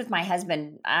had matched with my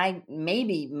husband,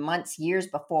 maybe months, years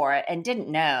before, and didn't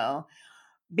know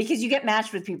because you get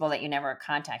matched with people that you never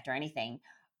contact or anything.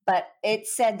 But it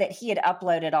said that he had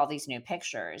uploaded all these new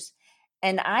pictures.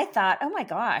 And I thought, oh my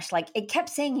gosh, like it kept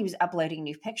saying he was uploading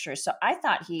new pictures. So I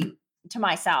thought to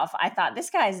myself, I thought this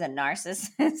guy's a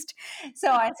narcissist.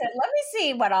 So I said, let me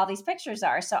see what all these pictures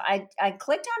are. So I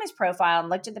clicked on his profile and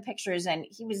looked at the pictures, and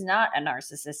he was not a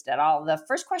narcissist at all. The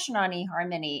first question on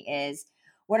eHarmony is,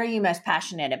 what are you most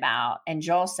passionate about? And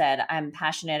Joel said, I'm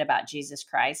passionate about Jesus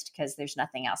Christ because there's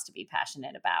nothing else to be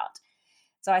passionate about.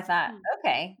 So I thought,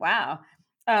 okay, wow.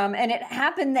 And it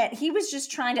happened that he was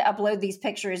just trying to upload these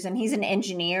pictures and he's an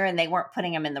engineer and they weren't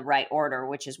putting them in the right order,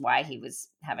 which is why he was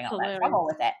having all that trouble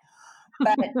with it.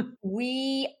 But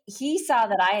he saw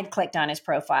that I had clicked on his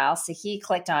profile. So he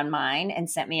clicked on mine and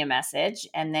sent me a message.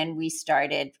 And then we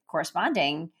started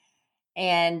corresponding.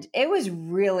 And it was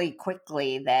really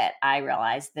quickly that I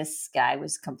realized this guy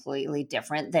was completely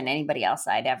different than anybody else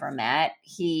I'd ever met.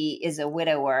 He is a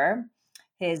widower.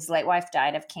 His late wife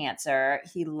died of cancer.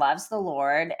 He loves the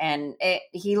Lord. And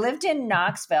he lived in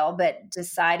Knoxville, but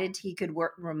decided he could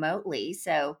work remotely.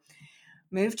 So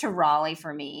moved to Raleigh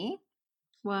for me.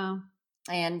 Wow.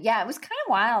 And yeah, it was kind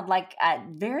of wild, like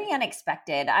very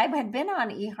unexpected. I had been on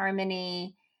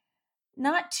eHarmony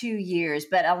not 2 years,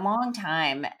 but a long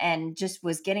time and just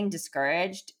was getting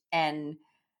discouraged. And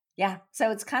yeah,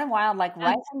 so it's kind of wild, like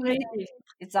right That's when you think crazy.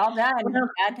 it's all done, Well,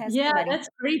 God has yeah, somebody. that's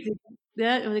crazy.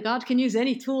 That God can use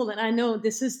any tool, and I know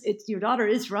it's your daughter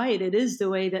is right. It is the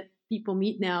way that people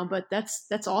meet now, but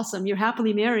that's awesome. You're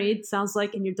happily married, sounds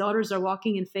like, and your daughters are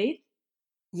walking in faith.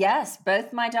 Yes,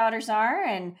 both my daughters are.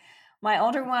 And my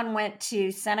older one went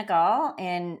to Senegal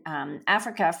in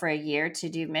Africa for a year to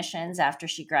do missions after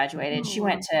she graduated. Oh, She wow.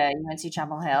 went to UNC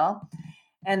Chapel Hill.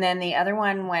 And then the other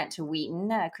one went to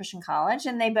Wheaton Christian College,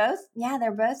 and they're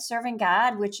both serving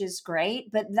God, which is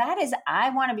great. But I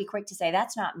want to be quick to say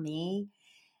that's not me,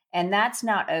 and that's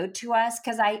not owed to us.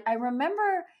 Because I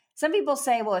remember some people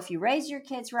say, well, if you raise your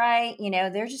kids right,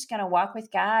 they're just going to walk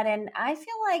with God. And I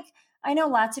feel like I know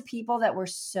lots of people that were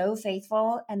so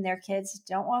faithful, and their kids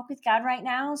don't walk with God right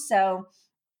now. So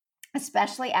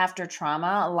especially after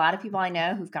trauma, a lot of people I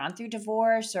know who've gone through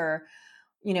divorce or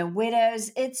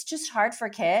widows, it's just hard for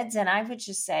kids. And I would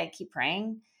just say, keep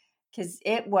praying because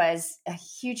it was a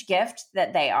huge gift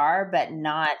that they are, but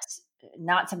not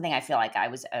something I feel like I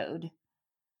was owed.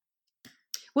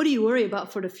 What do you worry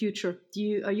about for the future?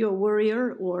 Are you a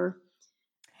worrier or?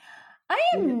 I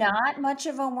am not much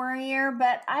of a worrier,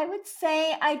 but I would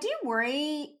say I do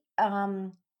worry.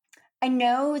 I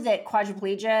know that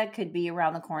quadriplegia could be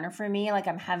around the corner for me. Like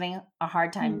I'm having a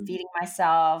hard time feeding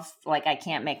myself. Like I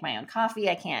can't make my own coffee.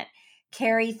 I can't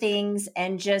carry things.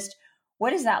 And just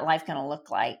what is that life going to look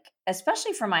like?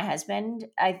 Especially for my husband.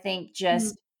 I think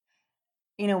just,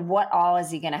 what all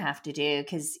is he going to have to do?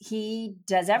 Because he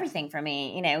does everything for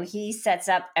me. He sets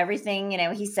up everything.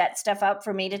 He sets stuff up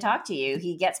for me to talk to you.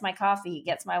 He gets my coffee. He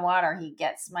gets my water. He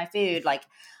gets my food. Like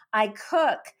I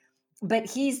cook. But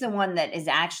he's the one that is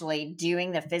actually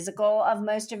doing the physical of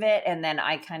most of it. And then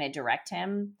I kind of direct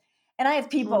him. And I have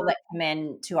people that come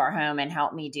in to our home and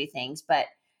help me do things. But,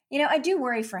 I do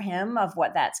worry for him of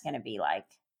what that's going to be like.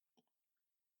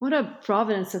 What a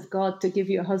providence of God to give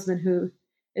you a husband who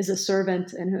is a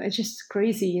servant and who it's just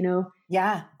crazy,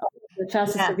 Yeah. the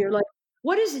facets of your life.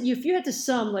 What is it, if you had to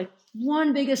sum, like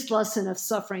one biggest lesson of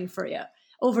suffering for you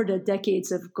over the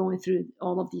decades of going through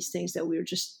all of these things that we were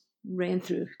just ran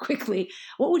through quickly?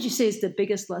 What would you say is the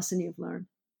biggest lesson you've learned?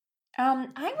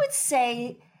 I would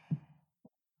say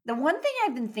the one thing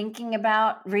I've been thinking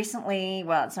about recently,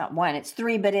 well, it's not one, it's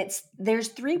three, but there's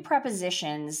three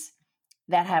prepositions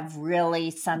that have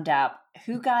really summed up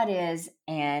who God is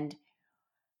and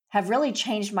have really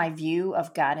changed my view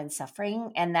of God and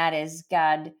suffering. And that is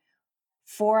God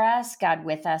for us, God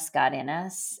with us, God in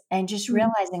us, and just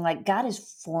realizing like God is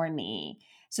for me.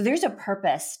 So there's a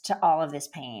purpose to all of this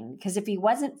pain, because if he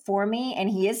wasn't for me and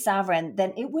he is sovereign,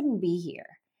 then it wouldn't be here.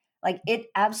 Like it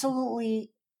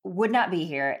absolutely would not be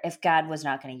here if God was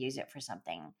not going to use it for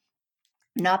something.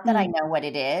 Not that I know what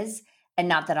it is and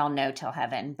not that I'll know till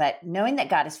heaven, but knowing that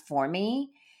God is for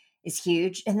me is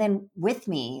huge. And then with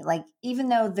me, like even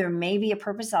though there may be a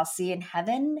purpose I'll see in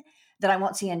heaven that I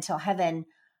won't see until heaven,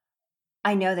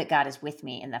 I know that God is with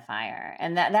me in the fire.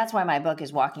 And that's why my book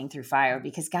is Walking Through Fire,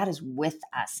 because God is with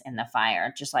us in the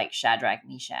fire, just like Shadrach,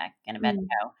 Meshach, and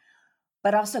Abednego.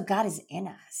 But also God is in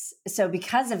us. So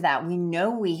because of that, we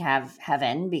know we have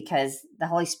heaven because the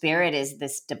Holy Spirit is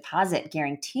this deposit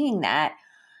guaranteeing that.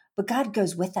 But God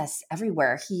goes with us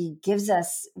everywhere. He gives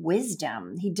us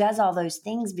wisdom. He does all those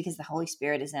things because the Holy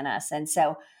Spirit is in us. And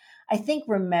so I think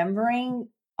remembering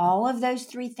all of those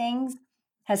three things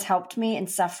has helped me in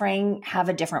suffering have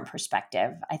a different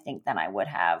perspective, I think, than I would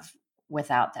have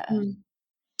without those.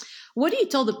 What do you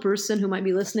tell the person who might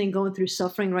be listening, going through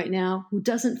suffering right now, who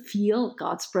doesn't feel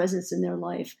God's presence in their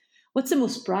life? What's the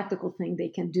most practical thing they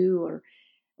can do,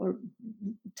 or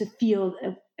to feel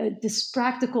this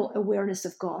practical awareness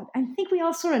of God? I think we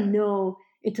all sort of know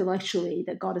intellectually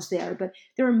that God is there, but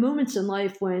there are moments in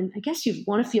life when I guess you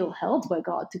want to feel held by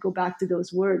God, to go back to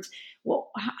those words.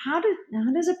 Well, how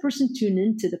does a person tune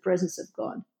into the presence of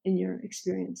God in your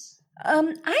experience? I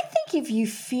think if you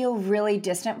feel really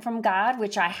distant from God,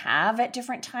 which I have at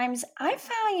different times, I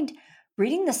find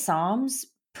reading the Psalms,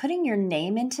 putting your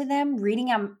name into them, reading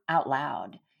them out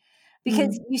loud.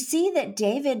 Because you see that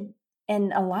David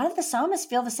and a lot of the psalmists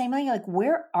feel the same way. Like,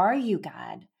 where are you,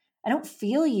 God? I don't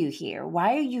feel you here.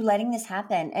 Why are you letting this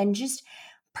happen? And just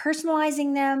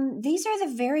personalizing them. These are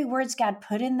the very words God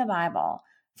put in the Bible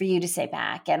for you to say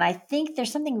back. And I think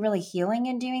there's something really healing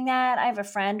in doing that. I have a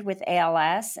friend with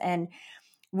ALS, and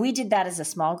we did that as a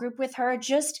small group with her,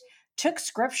 just took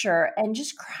scripture and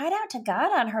just cried out to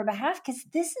God on her behalf, because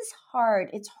this is hard.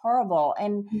 It's horrible.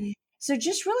 And so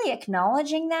just really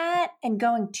acknowledging that and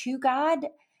going to God,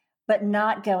 but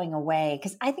not going away.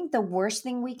 Because I think the worst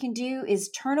thing we can do is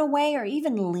turn away or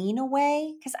even lean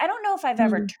away. Because I don't know if I've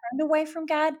ever turned away from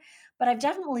God, but I've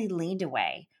definitely leaned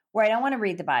away where I don't want to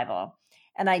read the Bible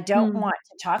and I don't want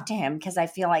to talk to him because I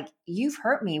feel like you've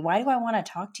hurt me. Why do I want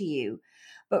to talk to you?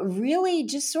 But really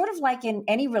just sort of like in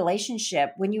any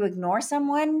relationship, when you ignore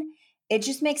someone, it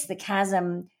just makes the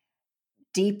chasm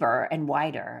deeper and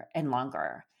wider and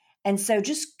longer. And so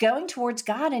just going towards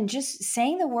God and just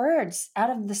saying the words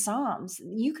out of the Psalms,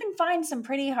 you can find some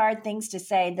pretty hard things to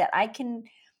say that I can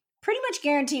pretty much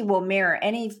guarantee will mirror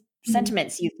any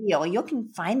sentiments you feel. You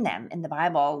can find them in the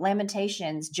Bible,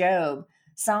 Lamentations, Job,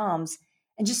 Psalms,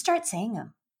 and just start saying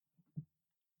them.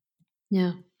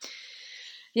 Yeah.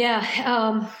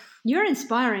 Yeah. You're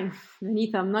inspiring,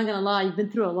 Anita. I'm not going to lie. You've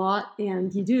been through a lot,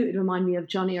 and you do remind me of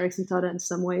Johnny Erickson Tada in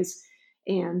some ways.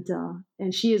 And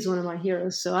she is one of my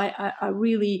heroes. So I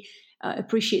really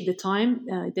appreciate the time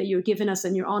that you're giving us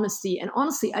and your honesty. And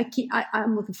honestly,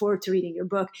 I'm looking forward to reading your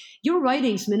book. Your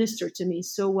writings minister to me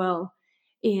so well,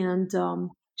 and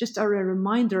just are a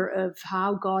reminder of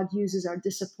how God uses our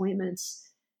disappointments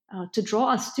to draw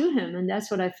us to Him. And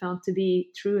that's what I found to be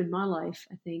true in my life.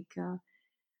 I think.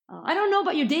 I don't know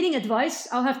about your dating advice.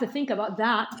 I'll have to think about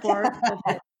that part of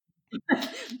it.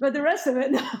 But the rest of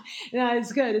it, no,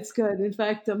 it's good. It's good. In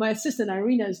fact, my assistant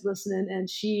Irina is listening, and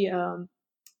she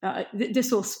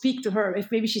this will speak to her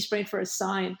if maybe she's praying for a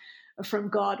sign from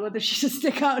God, whether she should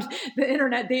stick out the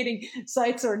internet dating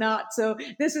sites or not. So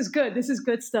this is good. This is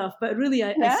good stuff. But really,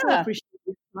 I so appreciate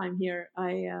your time here.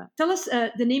 Tell us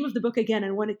the name of the book again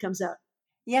and when it comes out.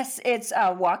 Yes, it's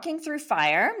Walking Through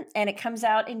Fire, and it comes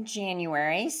out in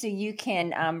January. So you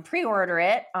can pre-order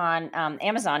it on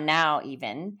Amazon now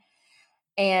even.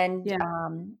 And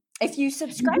if you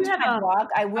subscribe to my blog,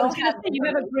 I will have you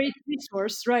have a great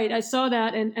resource, right? I saw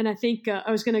that, and I think I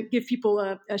was going to give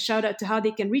people a shout out to how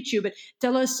they can reach you. But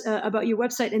tell us about your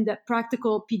website and that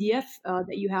practical PDF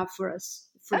that you have for us.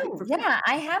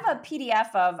 I have a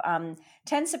PDF of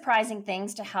 10 surprising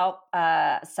things to help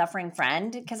a suffering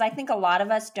friend, because I think a lot of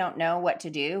us don't know what to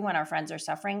do when our friends are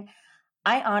suffering.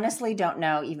 I honestly don't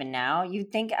know even now.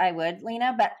 You'd think I would,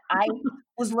 Lena, but I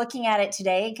was looking at it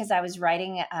today because I was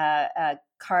writing a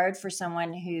card for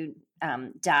someone who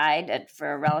died,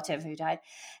 for a relative who died.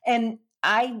 And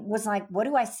I was like, what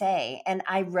do I say? And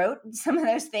I wrote some of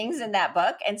those things in that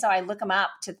book. And so I look them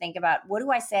up to think about, what do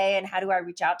I say and how do I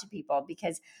reach out to people?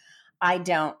 Because I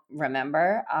don't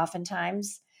remember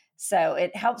oftentimes. So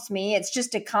it helps me. It's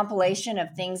just a compilation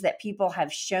of things that people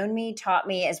have shown me, taught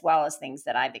me, as well as things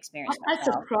that I've experienced I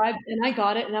myself. subscribed and I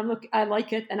got it, and I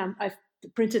like it, and I've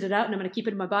printed it out, and I'm going to keep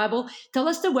it in my Bible. Tell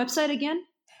us the website again.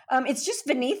 It's just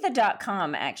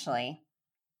Vaneetha.com, actually.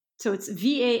 So it's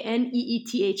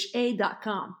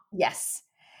VANEETHA.com. Yes.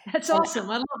 That's awesome.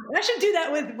 I love it. I should do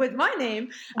that with my name.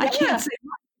 I can't say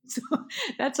mine, so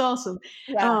that's awesome.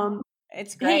 Yeah,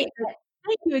 it's great. Hey,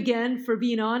 thank you again for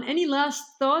being on. Any last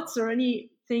thoughts or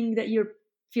anything that you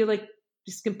feel like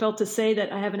just compelled to say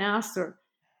that I haven't asked? Or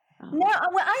No,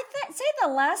 well, say the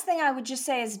last thing I would just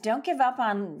say is don't give up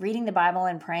on reading the Bible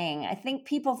and praying. I think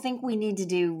people think we need to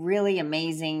do really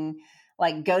amazing,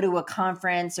 like go to a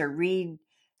conference or read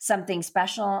something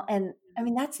special. And I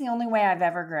mean, that's the only way I've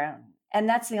ever grown. And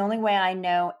that's the only way I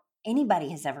know anybody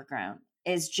has ever grown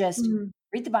is just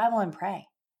read the Bible and pray.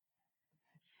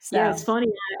 So. Yeah, it's funny.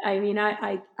 I mean,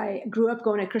 I grew up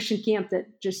going to Christian camp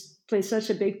that just played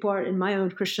such a big part in my own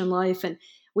Christian life. And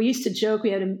we used to joke, we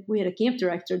had a camp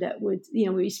director that would, we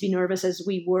used to be nervous as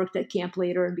we worked at camp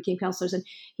later and became counselors. And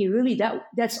he really,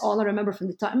 that's all I remember from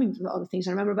the time. I mean, all the things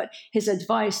I remember, but his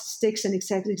advice sticks, and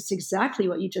it's exactly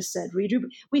what you just said. We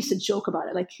used to joke about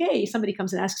it. Like, hey, somebody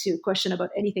comes and asks you a question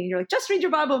about anything, and you're like, just read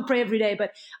your Bible and pray every day.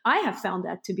 But I have found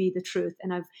that to be the truth.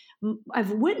 And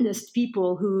I've witnessed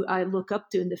people who I look up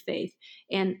to in the faith,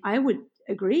 and I would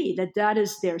agree that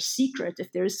is their secret,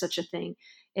 if there is such a thing.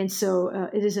 And so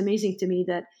it is amazing to me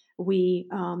that we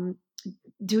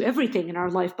do everything in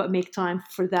our life but make time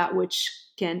for that which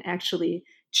can actually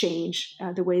change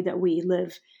the way that we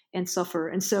live and suffer.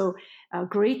 And so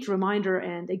great reminder.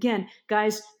 And again,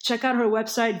 guys, check out her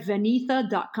website,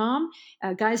 Vaneetha.com.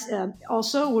 Guys,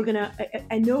 also, we're going to,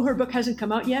 I know her book hasn't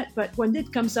come out yet, but when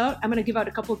it comes out, I'm going to give out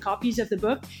a couple of copies of the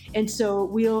book. And so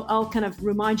I'll kind of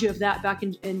remind you of that back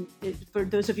in for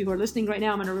those of you who are listening right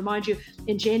now, I'm going to remind you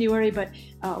in January, but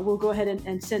we'll go ahead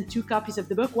and send 2 copies of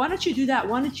the book. Why don't you do that?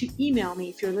 Why don't you email me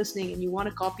if you're listening and you want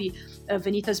a copy of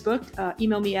Vaneetha's book?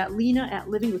 Email me at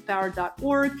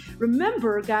lena@livingwithpower.org.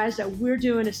 Remember, guys, that we're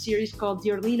doing a series called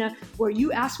Dear Lena, where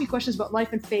you ask me questions about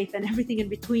life and faith and everything in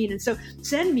between. And so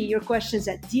send me your questions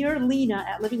at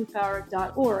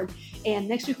dearlena@livingwithpower.org. And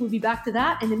next week we'll be back to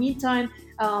that. In the meantime,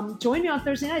 join me on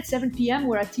Thursday night at 7 p.m.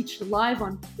 where I teach live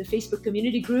on the Facebook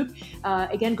community group.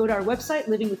 Again, go to our website,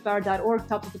 livingwithpower.org.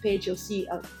 Top of the page, you'll see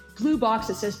a blue box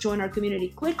that says join our community.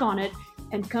 Click on it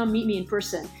and come meet me in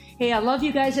person. Hey, I love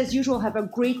you guys as usual. Have a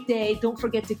great day. Don't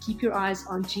forget to keep your eyes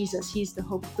on Jesus. He's the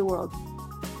hope of the world.